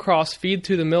to come across, feed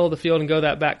through the middle of the field and go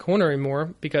that back corner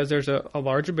anymore because there's a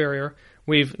larger barrier.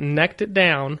 We've necked it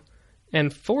down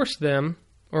and forced them,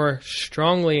 or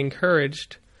strongly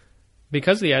encouraged,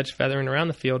 because of the edge feathering around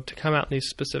the field, to come out in these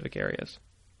specific areas.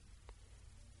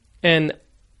 And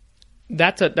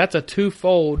that's a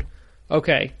twofold.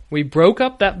 Okay, we broke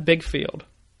up that big field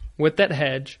with that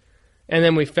hedge, and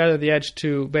then we feathered the edge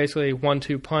to basically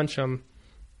 1-2 punch them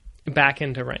back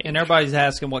into range. And everybody's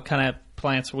asking what kind of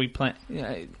plants we plant.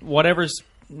 Whatever's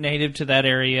native to that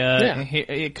area. Yeah.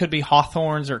 It could be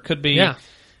hawthorns, or it could be... Yeah.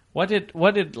 What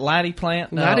did Laddie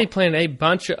plant? No. Laddie planted a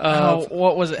bunch of...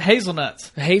 what was it?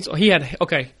 Hazelnuts. He had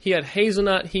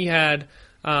hazelnut. He had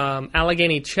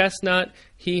Allegheny chestnut.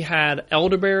 He had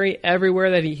elderberry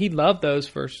everywhere. That he loved those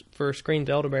for screened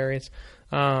elderberries.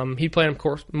 He planted, of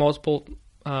course, multiple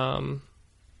rows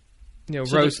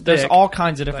thick. There's all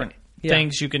kinds of different Yeah.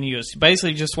 things you can use. You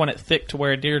basically just want it thick to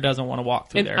where a deer doesn't want to walk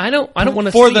through And there. I don't want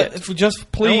to see it. Just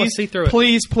I don't wanna please, see through it.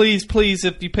 please,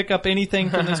 if you pick up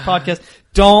anything from this podcast,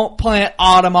 don't plant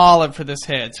autumn olive for this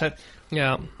hedge.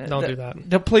 Yeah, don't do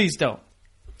that. Please don't.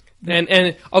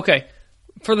 And okay,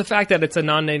 for the fact that it's a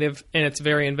non-native and it's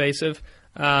very invasive,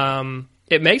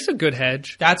 it makes a good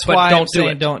hedge. That's but why don't I'm do saying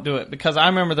it. don't do it. Because I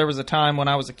remember there was a time when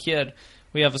I was a kid,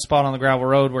 we have a spot on the gravel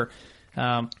road where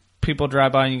people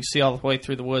drive by and you can see all the way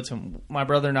through the woods. And my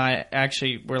brother and I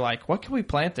actually were like, what can we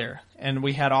plant there? And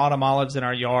we had autumn olives in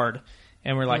our yard.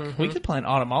 And we're like, we could plant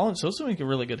autumn olives. Those would make a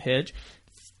really good hedge.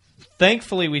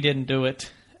 Thankfully, we didn't do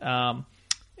it.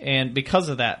 And because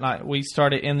of that, we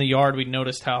started in the yard. We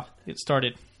noticed how it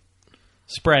started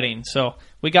spreading. So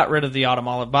we got rid of the autumn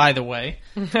olive, by the way.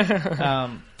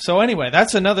 So anyway,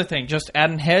 that's another thing. Just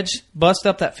adding hedge, bust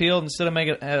up that field. Instead of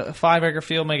making it a 5-acre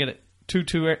field, make it a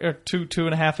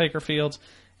 2.5 acre fields.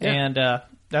 Yeah. And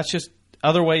that's just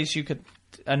other ways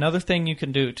another thing you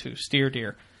can do to steer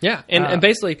deer. Yeah, and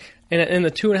basically in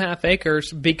the 2.5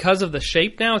 acres, because of the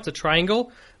shape now, it's a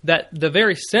triangle. That the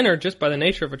very center, just by the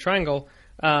nature of a triangle,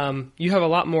 you have a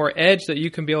lot more edge that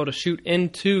you can be able to shoot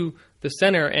into the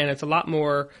center, and it's a lot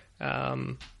more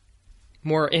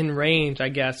in range, I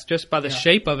guess, just by the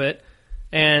shape of it.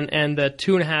 And the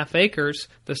 2.5 acres,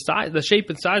 the shape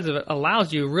and size of it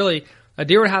allows you really, a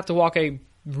deer would have to walk a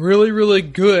really, really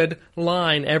good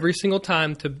line every single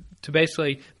time to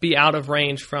basically be out of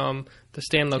range from the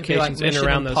stand locations in and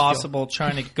around those fields. Impossible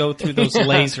trying to go through those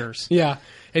lasers. Yeah.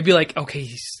 It'd be like, okay,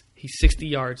 he's 60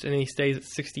 yards, and he stays at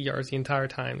 60 yards the entire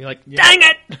time. You're like, dang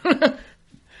it!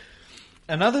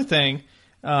 Another thing,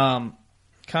 kind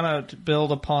of to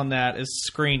build upon that, is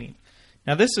screening.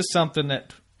 Now, this is something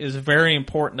that is very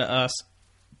important to us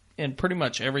in pretty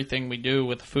much everything we do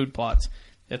with food plots.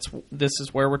 This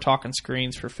is where we're talking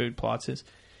screens for food plots. Is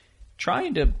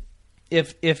trying to,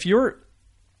 if you're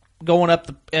going up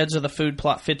the edge of the food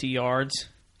plot 50 yards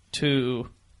to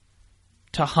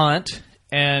hunt,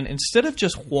 and instead of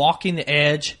just walking the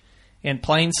edge in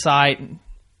plain sight, and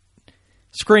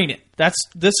screen it.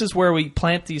 This is where we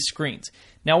plant these screens.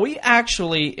 Now we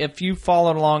actually, if you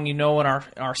followed along, you know in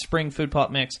our spring food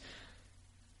plot mix,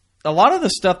 a lot of the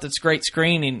stuff that's great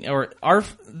screening,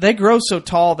 they grow so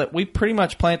tall that we pretty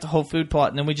much plant the whole food plot,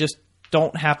 and then we just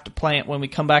don't have to plant when we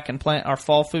come back and plant our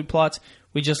fall food plots.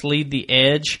 We just leave the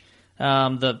edge,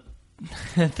 the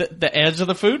edge of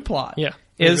the food plot. Yeah,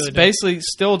 is really basically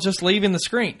still just leaving the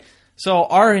screen. So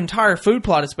our entire food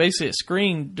plot is basically a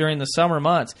screen during the summer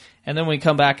months, and then we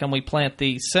come back and we plant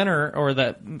the center, or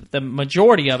the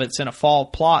majority of it's in a fall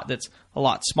plot that's a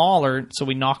lot smaller. So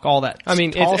we knock all that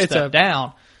tall stuff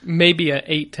down. Maybe a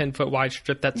 8-10 foot wide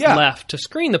strip that's left to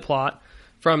screen the plot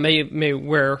from maybe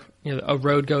where a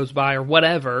road goes by or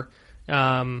whatever.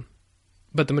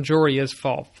 But the majority is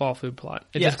fall food plot.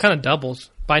 It just kind of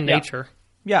doubles by nature.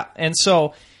 Yeah, and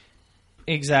so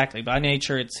exactly by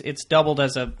nature, it's doubled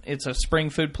as it's a spring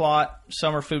food plot,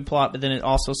 summer food plot, but then it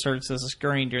also serves as a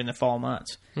screen during the fall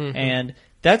months. Mm-hmm. And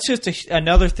that's just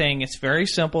another thing. It's very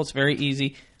simple. It's very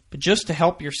easy, but just to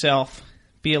help yourself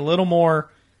be a little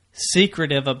more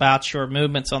secretive about your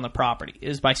movements on the property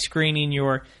is by screening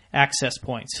your access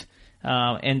points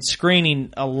and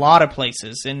screening a lot of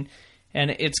places. And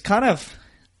it's kind of,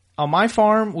 on my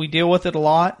farm, we deal with it a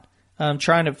lot,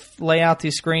 trying to lay out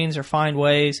these screens or find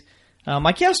ways.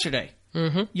 Like yesterday.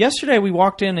 Mm-hmm. Yesterday we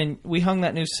walked in and we hung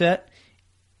that new set.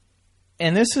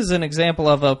 And this is an example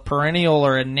of a perennial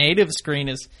or a native screen.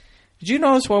 Did you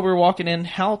notice while we were walking in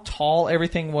how tall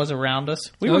everything was around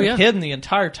us? We were hidden the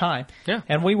entire time. Yeah.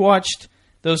 And we watched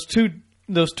those two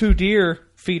deer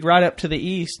feed right up to the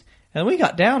east. And we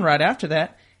got down right after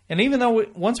that. And even though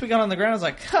once we got on the ground, I was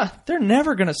like, they're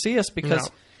never going to see us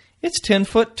because it's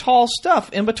 10-foot tall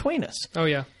stuff in between us. Oh,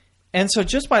 yeah. And so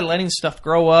just by letting stuff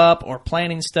grow up or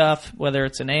planting stuff, whether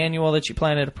it's an annual that you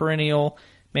planted, a perennial,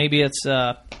 maybe it's,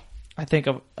 I think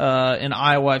in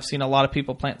Iowa I've seen a lot of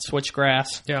people plant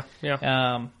switchgrass.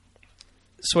 Yeah.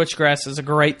 Switchgrass is a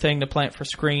great thing to plant for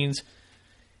screens.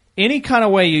 Any kind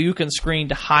of way you can screen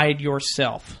to hide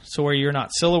yourself, so where you're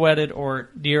not silhouetted or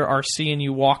deer are seeing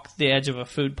you walk the edge of a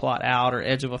food plot out or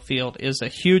edge of a field, is a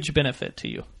huge benefit to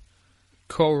you.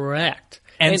 Correct.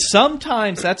 And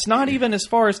sometimes that's not even as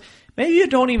far as, maybe you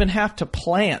don't even have to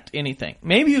plant anything.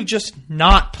 Maybe you just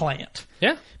not plant.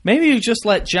 Yeah. Maybe you just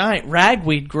let giant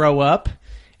ragweed grow up,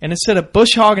 and instead of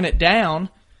bush hogging it down,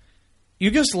 you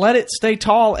just let it stay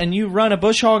tall, and you run a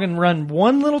bush hog and run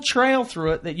one little trail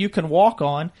through it that you can walk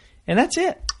on, and that's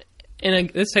it.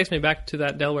 And this takes me back to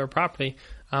that Delaware property.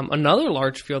 Another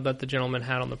large field that the gentleman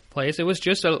had on the place. It was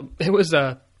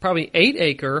a probably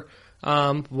 8-acre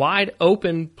wide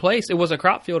open place. It was a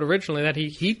crop field originally that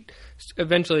he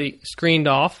eventually screened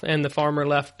off, and the farmer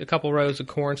left a couple rows of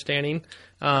corn standing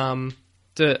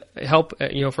to help,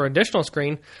 for additional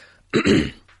screen.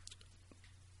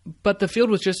 But the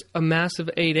field was just a massive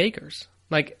 8 acres.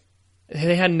 Like,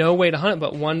 they had no way to hunt it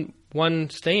but one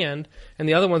stand, and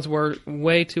the other ones were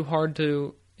way too hard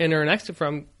to enter and exit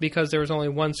from because there was only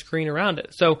one screen around it.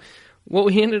 So what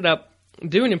we ended up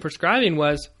doing and prescribing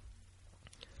was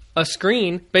a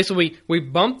screen. Basically, we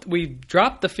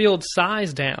dropped the field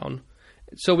size down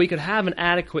so we could have an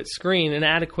adequate screen, an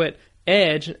adequate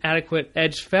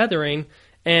edge feathering,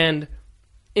 and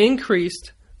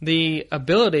increased the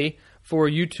ability for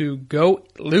you to go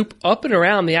loop up and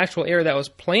around the actual area that was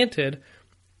planted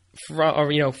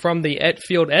from the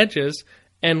field edges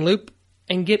and loop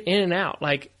and get in and out.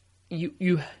 Like,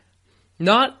 you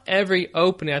not every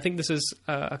opening, I think this is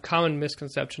a common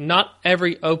misconception, not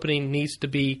every opening needs to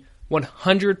be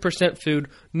 100% food,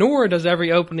 nor does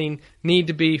every opening need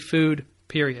to be food,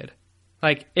 period.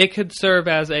 Like, it could serve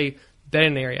as a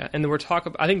bedding area, and we're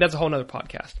talking. I think that's a whole nother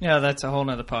podcast. Yeah, that's a whole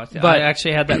nother podcast. But I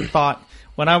actually had that thought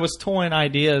when I was toying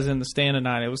ideas in the stand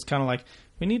tonight. It was kind of like,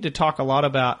 we need to talk a lot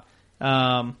about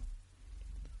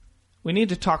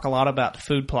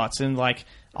food plots, and like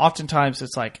oftentimes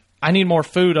it's like, I need more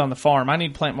food on the farm. I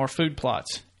need to plant more food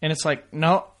plots, and it's like,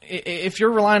 no, if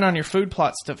you're relying on your food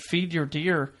plots to feed your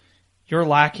deer, you're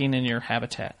lacking in your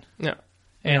habitat. Yeah,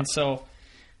 and so.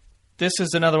 This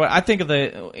is another way. I think of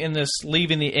in this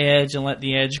leaving the edge and let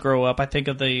the edge grow up. I think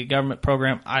of the government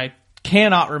program. I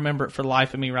cannot remember it for the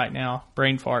life of me right now,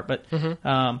 brain fart, but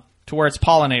to where it's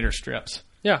pollinator strips.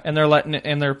 Yeah, and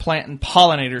they're planting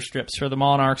pollinator strips for the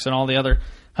monarchs and all the other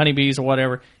honeybees or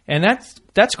whatever. And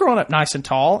that's growing up nice and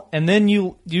tall. And then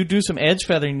you do some edge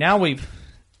feathering. Now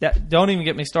don't even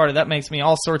get me started. That makes me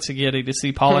all sorts of giddy to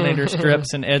see pollinator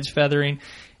strips and edge feathering.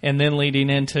 and then leading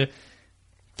into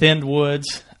thinned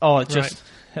woods. Oh, it just,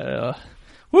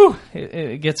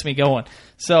 it gets me going.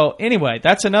 So anyway,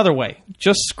 that's another way.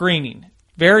 Just screening.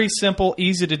 Very simple,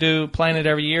 easy to do. Plant it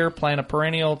every year. Plant a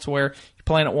perennial to where you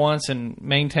plant it once and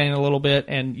maintain a little bit,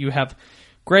 and you have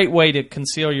great way to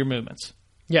conceal your movements.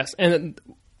 Yes, and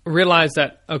realize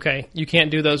that, okay, you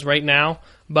can't do those right now,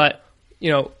 but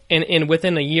in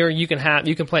within a year you can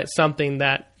plant something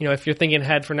that, if you're thinking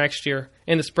ahead for next year,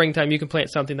 in the springtime you can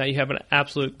plant something that you have an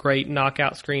absolute great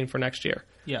knockout screen for next year.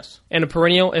 Yes. And a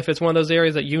perennial, if it's one of those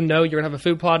areas that you're going to have a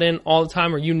food plot in all the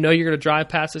time, or you're going to drive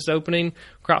past this opening,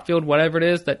 crop field, whatever it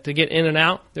is, that to get in and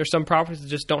out, there's some properties that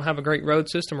just don't have a great road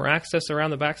system or access around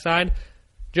the backside,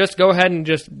 just go ahead and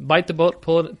just bite the bullet,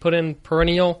 put in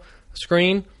perennial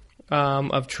screen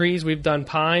of trees. We've done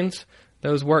pines.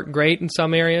 Those work great in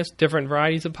some areas, different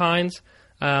varieties of pines,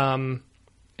 and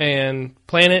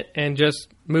plant it and just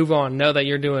move on. Know that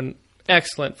you're doing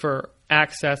excellent for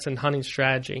access and hunting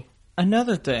strategy.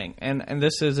 Another thing, and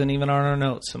this isn't even on our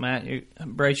notes, so Matt, you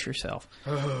brace yourself.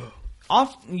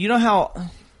 You know how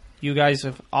you guys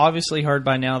have obviously heard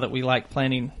by now that we like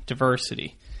planting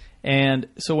diversity. And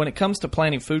so when it comes to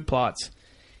planting food plots,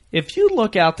 if you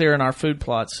look out there in our food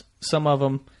plots, some of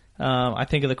them, I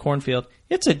think of the cornfield,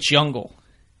 it's a jungle.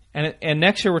 And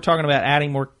next year we're talking about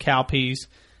adding more cowpeas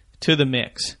to the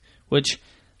mix, which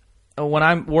when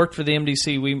I worked for the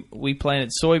MDC, we planted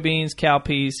soybeans,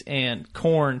 cowpeas, and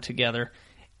corn together,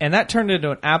 and that turned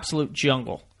into an absolute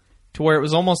jungle to where it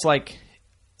was almost like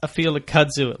a field of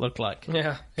kudzu, it looked like.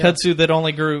 Yeah. Kudzu that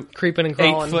only grew creeping and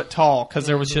crawling 8 foot tall because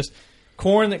there was just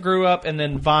corn that grew up and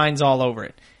then vines all over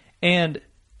it. And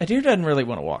a deer doesn't really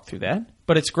want to walk through that,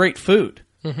 but it's great food.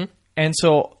 Mm-hmm. And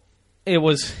so it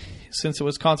was, since it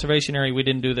was conservation area, we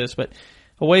didn't do this, but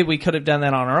a way we could have done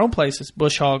that on our own place is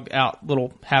bush hog out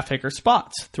little half-acre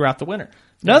spots throughout the winter.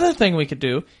 Another thing we could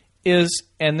do is,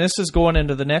 and this is going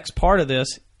into the next part of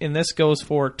this, and this goes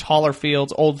for taller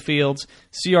fields, old fields,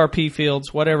 CRP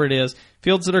fields, whatever it is,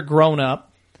 fields that are grown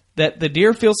up, that the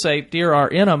deer feel safe, deer are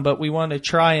in them, but we want to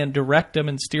try and direct them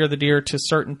and steer the deer to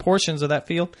certain portions of that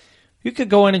field. You could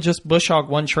go in and just bush hog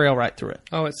one trail right through it.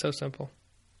 Oh, it's so simple.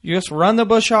 You just run the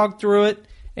bush hog through it,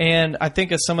 and I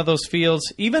think of some of those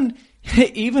fields, even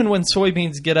when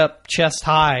soybeans get up chest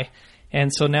high,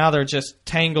 and so now they're just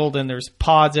tangled and there's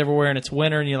pods everywhere and it's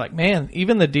winter, and you're like, man,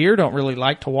 even the deer don't really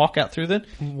like to walk out through that.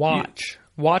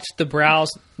 Watch the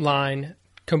browse line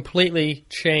completely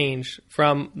change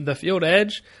from the field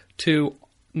edge to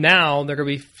now they're going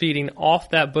to be feeding off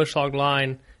that bush hog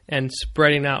line and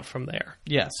spreading out from there.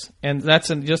 Yes, and that's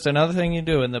just another thing you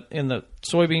do in the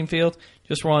soybean field.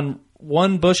 Just run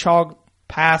one bush hog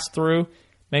pass through.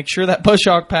 Make sure that bush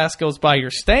hog pass goes by your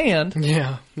stand.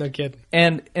 Yeah, no kidding.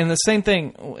 And the same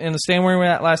thing, in the stand where we were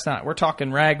at last night, we're talking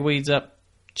ragweeds up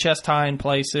chest high in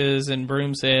places and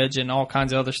broom's edge and all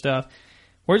kinds of other stuff.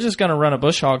 We're just going to run a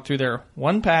bush hog through there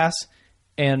one pass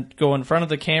and go in front of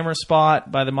the camera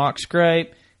spot by the mock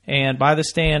scrape and by the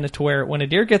stand to where when a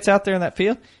deer gets out there in that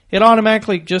field, it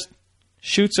automatically just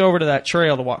shoots over to that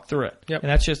trail to walk through it. Yep.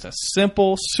 And that's just a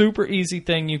simple, super easy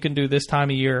thing you can do this time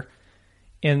of year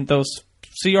in those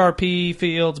CRP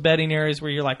fields, bedding areas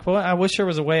where you're like, well, I wish there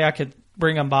was a way I could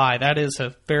bring them by. That is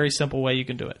a very simple way you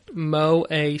can do it. Mow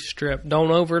a strip.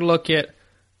 Don't overlook it.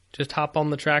 Just hop on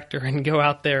the tractor and go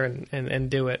out there and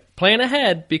do it. Plan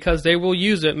ahead because they will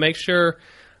use it. Make sure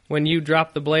when you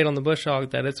drop the blade on the bush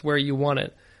hog that it's where you want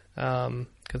it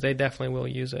because they definitely will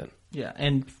use it. Yeah,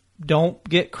 and don't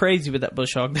get crazy with that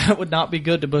bush hog. That would not be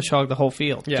good to bush hog the whole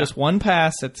field. Yeah. Just one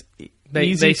pass. It's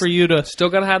easy for you to... Still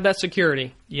got to have that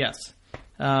security. Yes,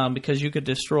 because you could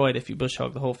destroy it if you bush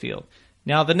hog the whole field.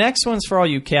 Now, the next one's for all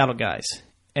you cattle guys.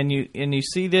 And you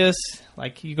see this,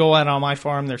 like you go out on my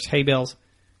farm, there's hay bales.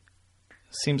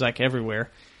 Seems like everywhere.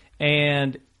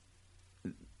 And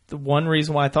the one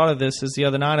reason why I thought of this is the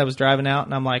other night I was driving out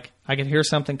and I'm like, I could hear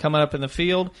something coming up in the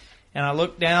field. And I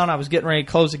looked down, I was getting ready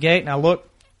to close the gate, and I looked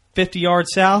 50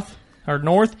 yards south or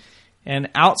north, and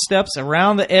out steps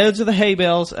around the edge of the hay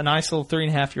bales a nice little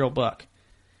 3.5-year-old buck.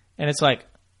 And it's like,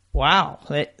 wow,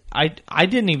 I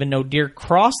didn't even know deer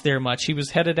crossed there much. He was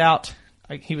headed out.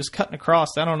 He was cutting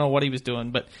across. I don't know what he was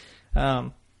doing, but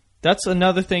that's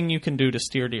another thing you can do to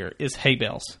steer deer is hay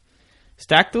bales.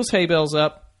 Stack those hay bales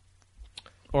up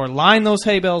or line those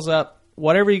hay bales up,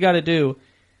 whatever you got to do.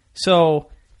 So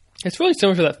it's really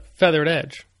similar to that feathered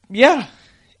edge. Yeah.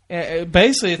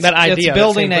 Basically, it's, that idea, it's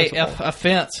building a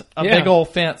fence, big old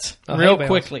fence real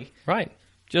quickly. Right.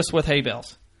 Just with hay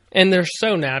bales. And they're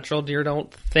so natural. Deer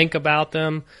don't think about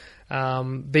them.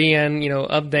 being,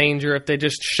 of danger. If they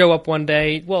just show up one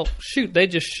day, well, shoot, they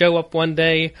just show up one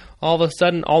day all of a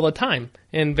sudden all the time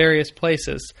in various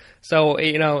places. So,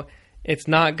 it's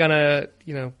not going to,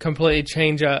 completely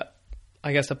change a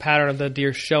pattern of the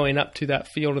deer showing up to that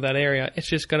field or that area. It's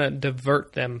just going to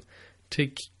divert them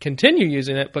to continue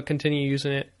using it, but continue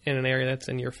using it in an area that's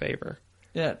in your favor.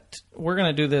 Yeah, we're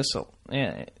going to do this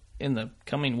in the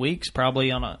coming weeks,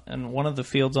 probably on one of the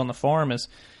fields on the farm. Is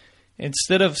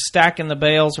instead of stacking the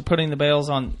bales or putting the bales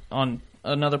on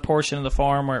another portion of the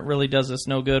farm where it really does us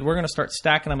no good, we're going to start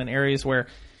stacking them in areas where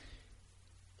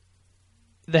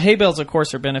the hay bales, of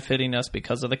course, are benefiting us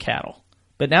because of the cattle.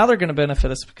 But now they're going to benefit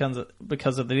us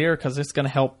because of the deer, because it's going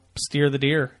to help steer the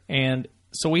deer. And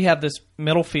so we have this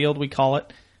middle field, we call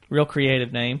it, real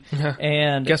creative name.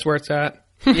 And guess where it's at?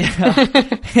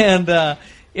 Yeah. And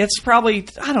it's probably,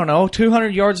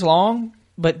 200 yards long,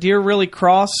 but deer really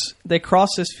cross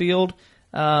this field.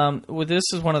 This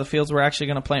is one of the fields we're actually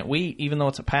going to plant wheat, even though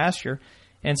it's a pasture.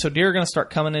 And so deer are going to start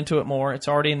coming into it more. It's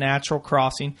already a natural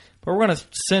crossing. But we're going to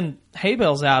send hay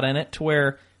bales out in it to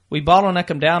where we bottleneck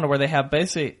them down to where they have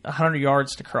basically 100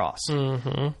 yards to cross.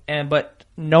 Mm-hmm. But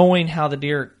knowing how the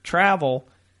deer travel,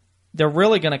 they're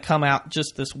really going to come out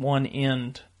just this one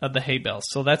end of the hay bales.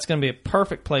 So that's going to be a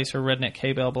perfect place for redneck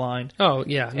hay bale blind. Oh,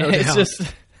 yeah. No it's doubt.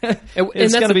 just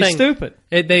it's going to be stupid.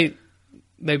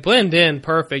 They blend in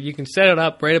perfect. You can set it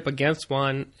up right up against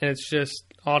one, and it's just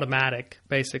automatic,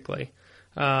 basically.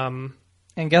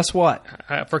 And guess what?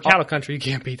 For cattle country, you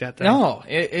can't beat that thing. No,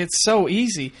 it's so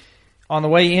easy. On the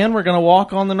way in, we're going to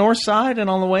walk on the north side, and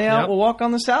on the way out, we'll walk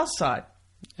on the south side.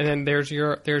 And then there's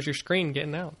your screen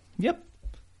getting out. Yep.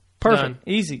 Perfect. Done.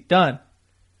 Easy. Done.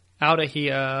 Out of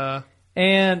here.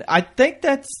 And I think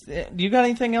that's... Do you got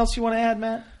anything else you want to add,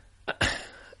 Matt?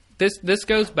 This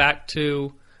goes back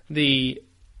to the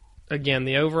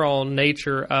overall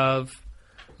nature of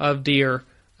deer.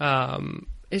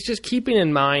 It's just keeping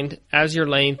in mind, as you're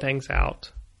laying things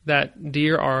out, that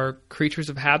deer are creatures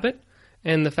of habit,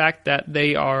 and the fact that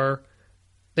they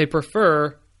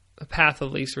prefer a path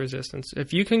of least resistance.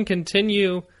 If you can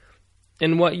continue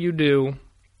in what you do,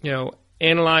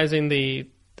 analyzing the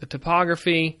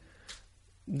topography,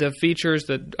 the features,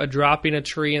 dropping a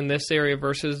tree in this area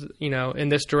versus, in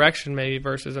this direction maybe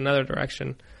versus another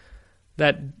direction,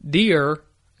 that deer,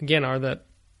 again, are the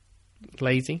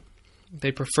lazy.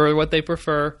 They prefer what they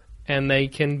prefer, and they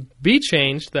can be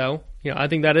changed, though. I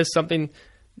think that is something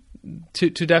to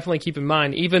definitely keep in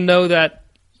mind. Even though that,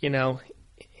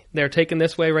 they're taken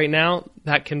this way right now,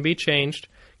 that can be changed.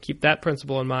 Keep that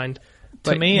principle in mind.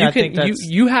 But to me, I think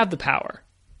you have the power.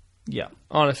 Yeah.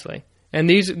 Honestly. And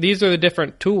these are the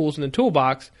different tools in the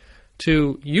toolbox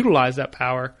to utilize that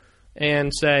power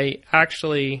and say,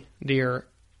 actually, dear,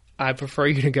 I prefer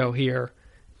you to go here.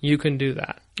 You can do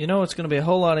that. It's going to be a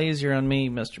whole lot easier on me,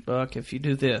 Mr. Buck, if you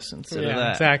do this instead of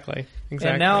that. Exactly.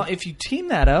 And now, if you team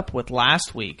that up with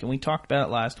last week, and we talked about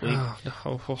it last week,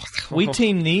 we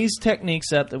team these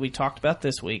techniques up that we talked about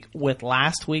this week with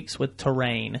last week's with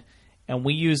terrain, and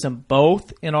we use them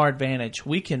both in our advantage.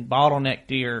 We can bottleneck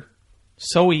deer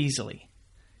so easily.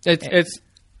 It's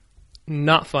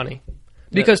not funny.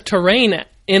 Because terrain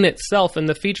in itself and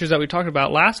the features that we talked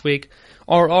about last week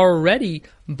are already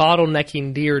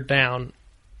bottlenecking deer down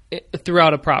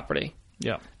throughout a property.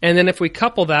 Yeah. And then if we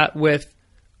couple that with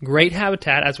great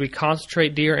habitat as we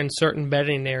concentrate deer in certain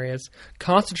bedding areas,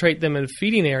 concentrate them in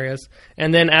feeding areas,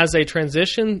 and then as they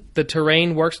transition, the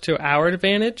terrain works to our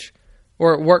advantage,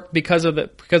 or it worked because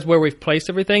where we've placed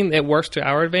everything, it works to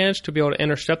our advantage to be able to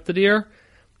intercept the deer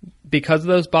because of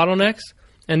those bottlenecks.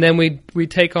 And then we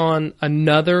take on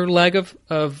another leg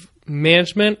of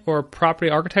management or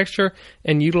property architecture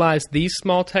and utilize these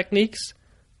small techniques.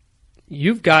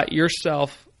 You've got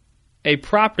yourself a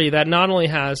property that not only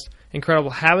has incredible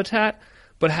habitat,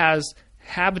 but has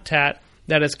habitat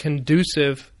that is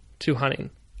conducive to hunting.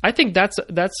 I think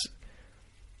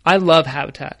I love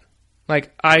habitat.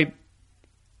 Like I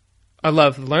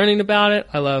love learning about it.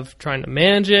 I love trying to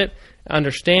manage it,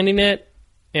 understanding it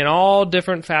in all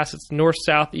different facets, north,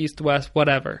 south, east, west,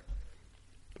 whatever.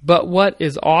 But what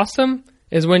is awesome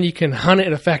is when you can hunt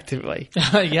it effectively.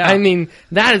 Yeah. I mean,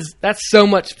 that's so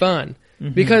much fun.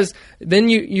 Mm-hmm. Because then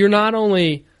you're not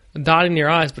only dotting your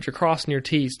I's, but you're crossing your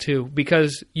T's too.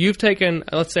 Because you've taken,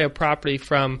 let's say, a property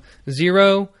from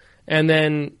zero, and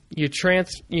then you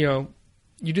do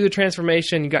the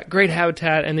transformation, you got great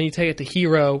habitat, and then you take it to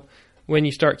hero when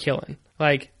you start killing.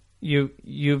 Like you've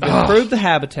improved the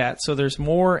habitat, so there's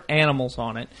more animals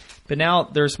on it. But now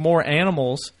there's more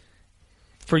animals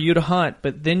for you to hunt,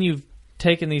 but then you've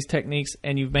taken these techniques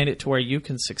and you've made it to where you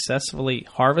can successfully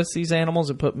harvest these animals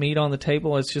and put meat on the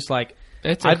table. It's just like,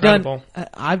 It's incredible.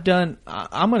 I'm going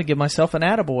to give myself an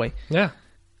attaboy. Yeah.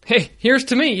 Hey, here's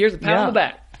to me. Here's a pat on the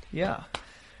back. Yeah.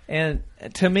 And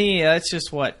to me, that's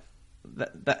just what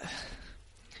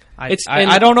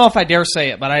I don't know if I dare say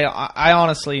it, but I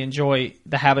honestly enjoy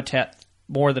the habitat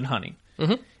more than hunting.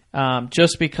 Mm-hmm.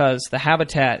 Just because if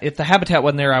the habitat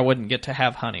wasn't there, I wouldn't get to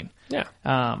have hunting.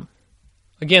 Yeah.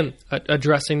 Again,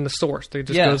 addressing the source. It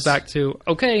just goes back to,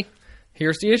 okay,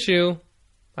 here's the issue.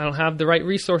 I don't have the right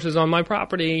resources on my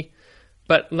property,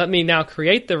 but let me now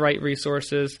create the right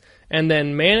resources and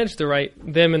then manage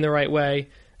them in the right way,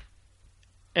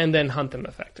 and then hunt them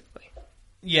effectively.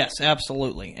 Yes,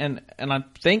 absolutely. And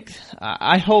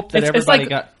I hope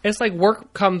that it's like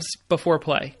work comes before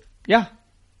play. Yeah.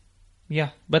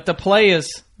 Yeah. But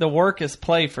the work is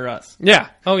play for us. Yeah.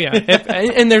 Oh yeah.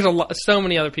 And there's so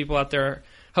many other people out there,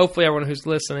 hopefully everyone who's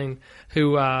listening,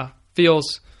 who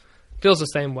feels the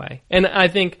same way. And I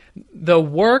think the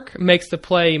work makes the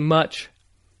play much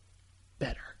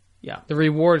better. Yeah. The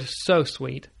reward is so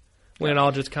sweet when it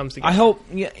all just comes together. I hope,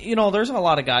 there's a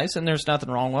lot of guys, and there's nothing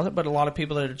wrong with it, but a lot of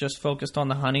people that are just focused on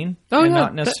the hunting and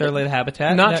not necessarily the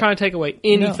habitat. Not trying to take away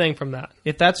anything from that.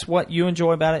 If that's what you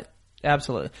enjoy about it,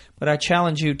 absolutely. But I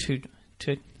challenge you to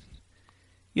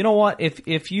you know what?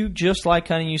 If you just like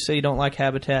hunting, you say you don't like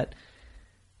habitat,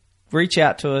 reach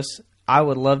out to us. I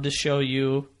would love to show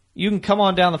you. You can come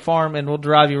on down the farm, and we'll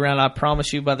drive you around. I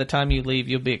promise you, by the time you leave,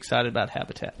 you'll be excited about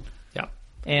habitat. Yeah.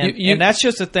 And that's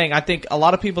just the thing. I think a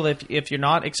lot of people, if you're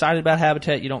not excited about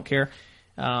habitat, you don't care.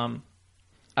 I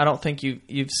don't think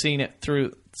you've seen it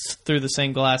through the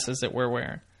same glasses that we're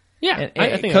wearing. Yeah,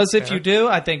 because if you do,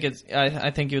 I think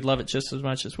you'd love it just as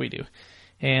much as we do.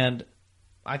 And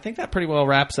I think that pretty well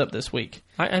wraps up this week.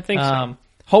 I think so.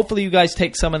 Hopefully, you guys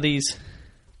take some of these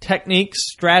techniques,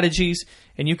 strategies,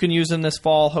 and you can use them this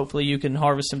fall. Hopefully, you can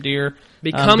harvest some deer.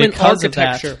 Become an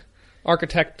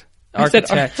architect.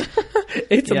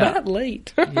 It's about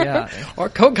late. Yeah. Or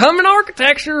come in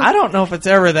architecture. I don't know if it's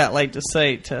ever that late to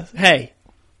say to. Hey.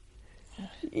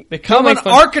 Become an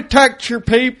architecture,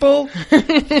 people.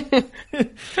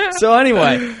 So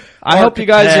anyway, I hope you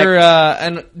guys are.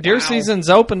 And deer season's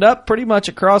opened up pretty much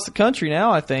across the country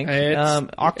now. I think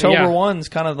October 1's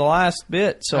kind of the last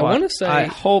bit. So I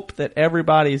hope that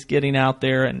everybody's getting out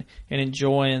there and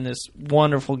enjoying this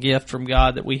wonderful gift from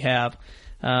God that we have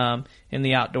in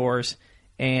the outdoors,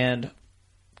 and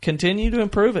continue to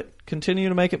improve it, continue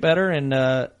to make it better,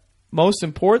 and most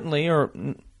importantly, or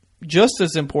just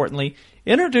as importantly,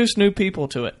 introduce new people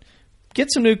to it.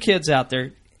 Get some new kids out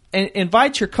there. And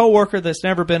invite your coworker that's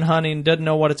never been hunting, doesn't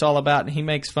know what it's all about, and he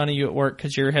makes fun of you at work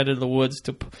because you're headed to the woods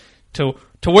to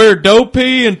wear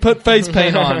dopey and put face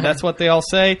paint on. That's what they all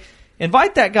say.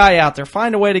 Invite that guy out there.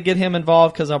 Find a way to get him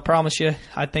involved, because I'll promise you,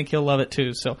 I think he'll love it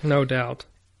too. So no doubt.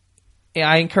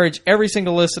 I encourage every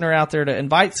single listener out there to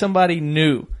invite somebody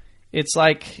new. It's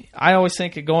like, I always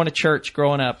think of going to church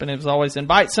growing up, and it was always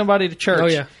invite somebody to church. Oh,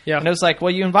 yeah, yeah. And it was like,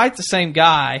 well, you invite the same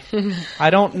guy. I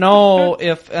don't know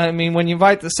when you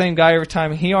invite the same guy every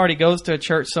time, he already goes to a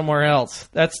church somewhere else.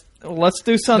 Let's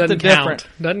do something different.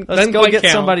 Let's go get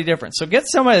somebody different. So get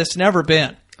somebody that's never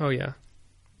been. Oh, yeah.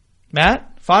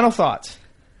 Matt, final thoughts.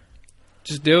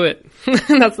 Just do it.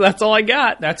 That's all I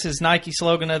got. That's his Nike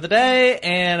slogan of the day,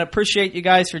 and appreciate you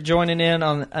guys for joining in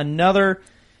on another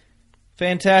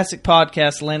fantastic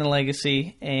podcast, Land and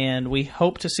Legacy, and we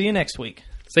hope to see you next week.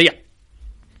 See ya.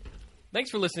 Thanks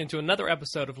for listening to another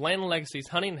episode of Land and Legacy's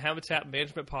Hunting and Habitat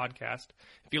Management Podcast.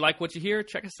 If you like what you hear,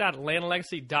 check us out at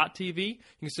landandlegacy.tv. You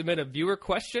can submit a viewer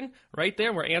question right there,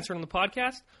 and we're answering the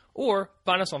podcast, or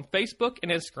find us on Facebook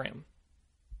and Instagram.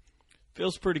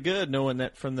 Feels pretty good knowing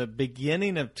that from the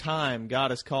beginning of time,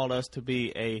 God has called us to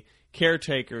be a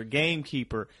caretaker,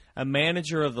 gamekeeper, a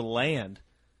manager of the land.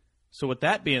 So with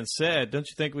that being said, don't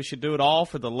you think we should do it all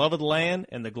for the love of the land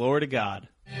and the glory to God?